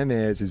said. Pam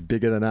Ayres is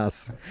bigger than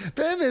us.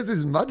 Pam Ayres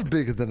is much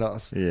bigger than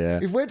us. Yeah.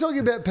 If we're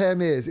talking about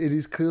Pam Ayres, it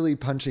is clearly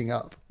punching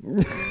up.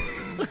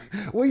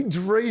 We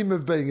dream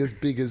of being as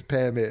big as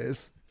Pam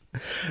Ayres.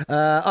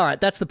 All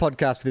right, that's the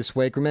podcast for this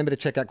week. Remember to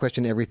check out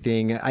Question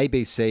Everything,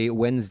 ABC,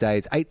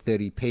 Wednesdays,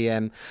 8:30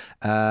 p.m.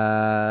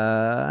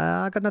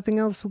 I got nothing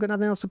else. We've got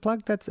nothing else to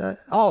plug. That's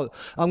I'm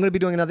going to be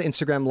doing another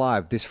Instagram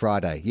Live this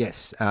Friday.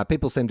 Yes,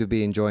 people seem to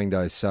be enjoying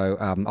those, so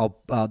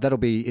that'll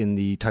be in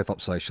the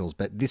Tofop socials.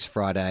 But this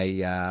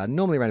Friday,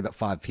 normally around about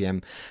 5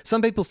 p.m.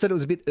 Some people said it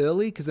was a bit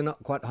early because they're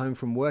not quite home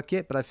from work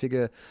yet, but I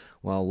figure,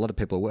 well, a lot of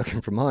people are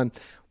working from home.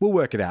 We'll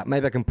work it out.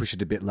 Maybe I can push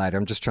it a bit later.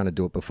 I'm just trying to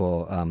do it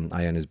before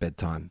Iona's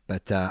bedtime.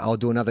 But I'll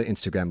do another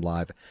Instagram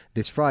Live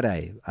this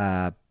Friday.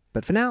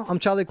 But for now, I'm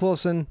Charlie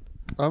Clausen.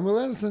 I'm Will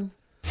Anderson.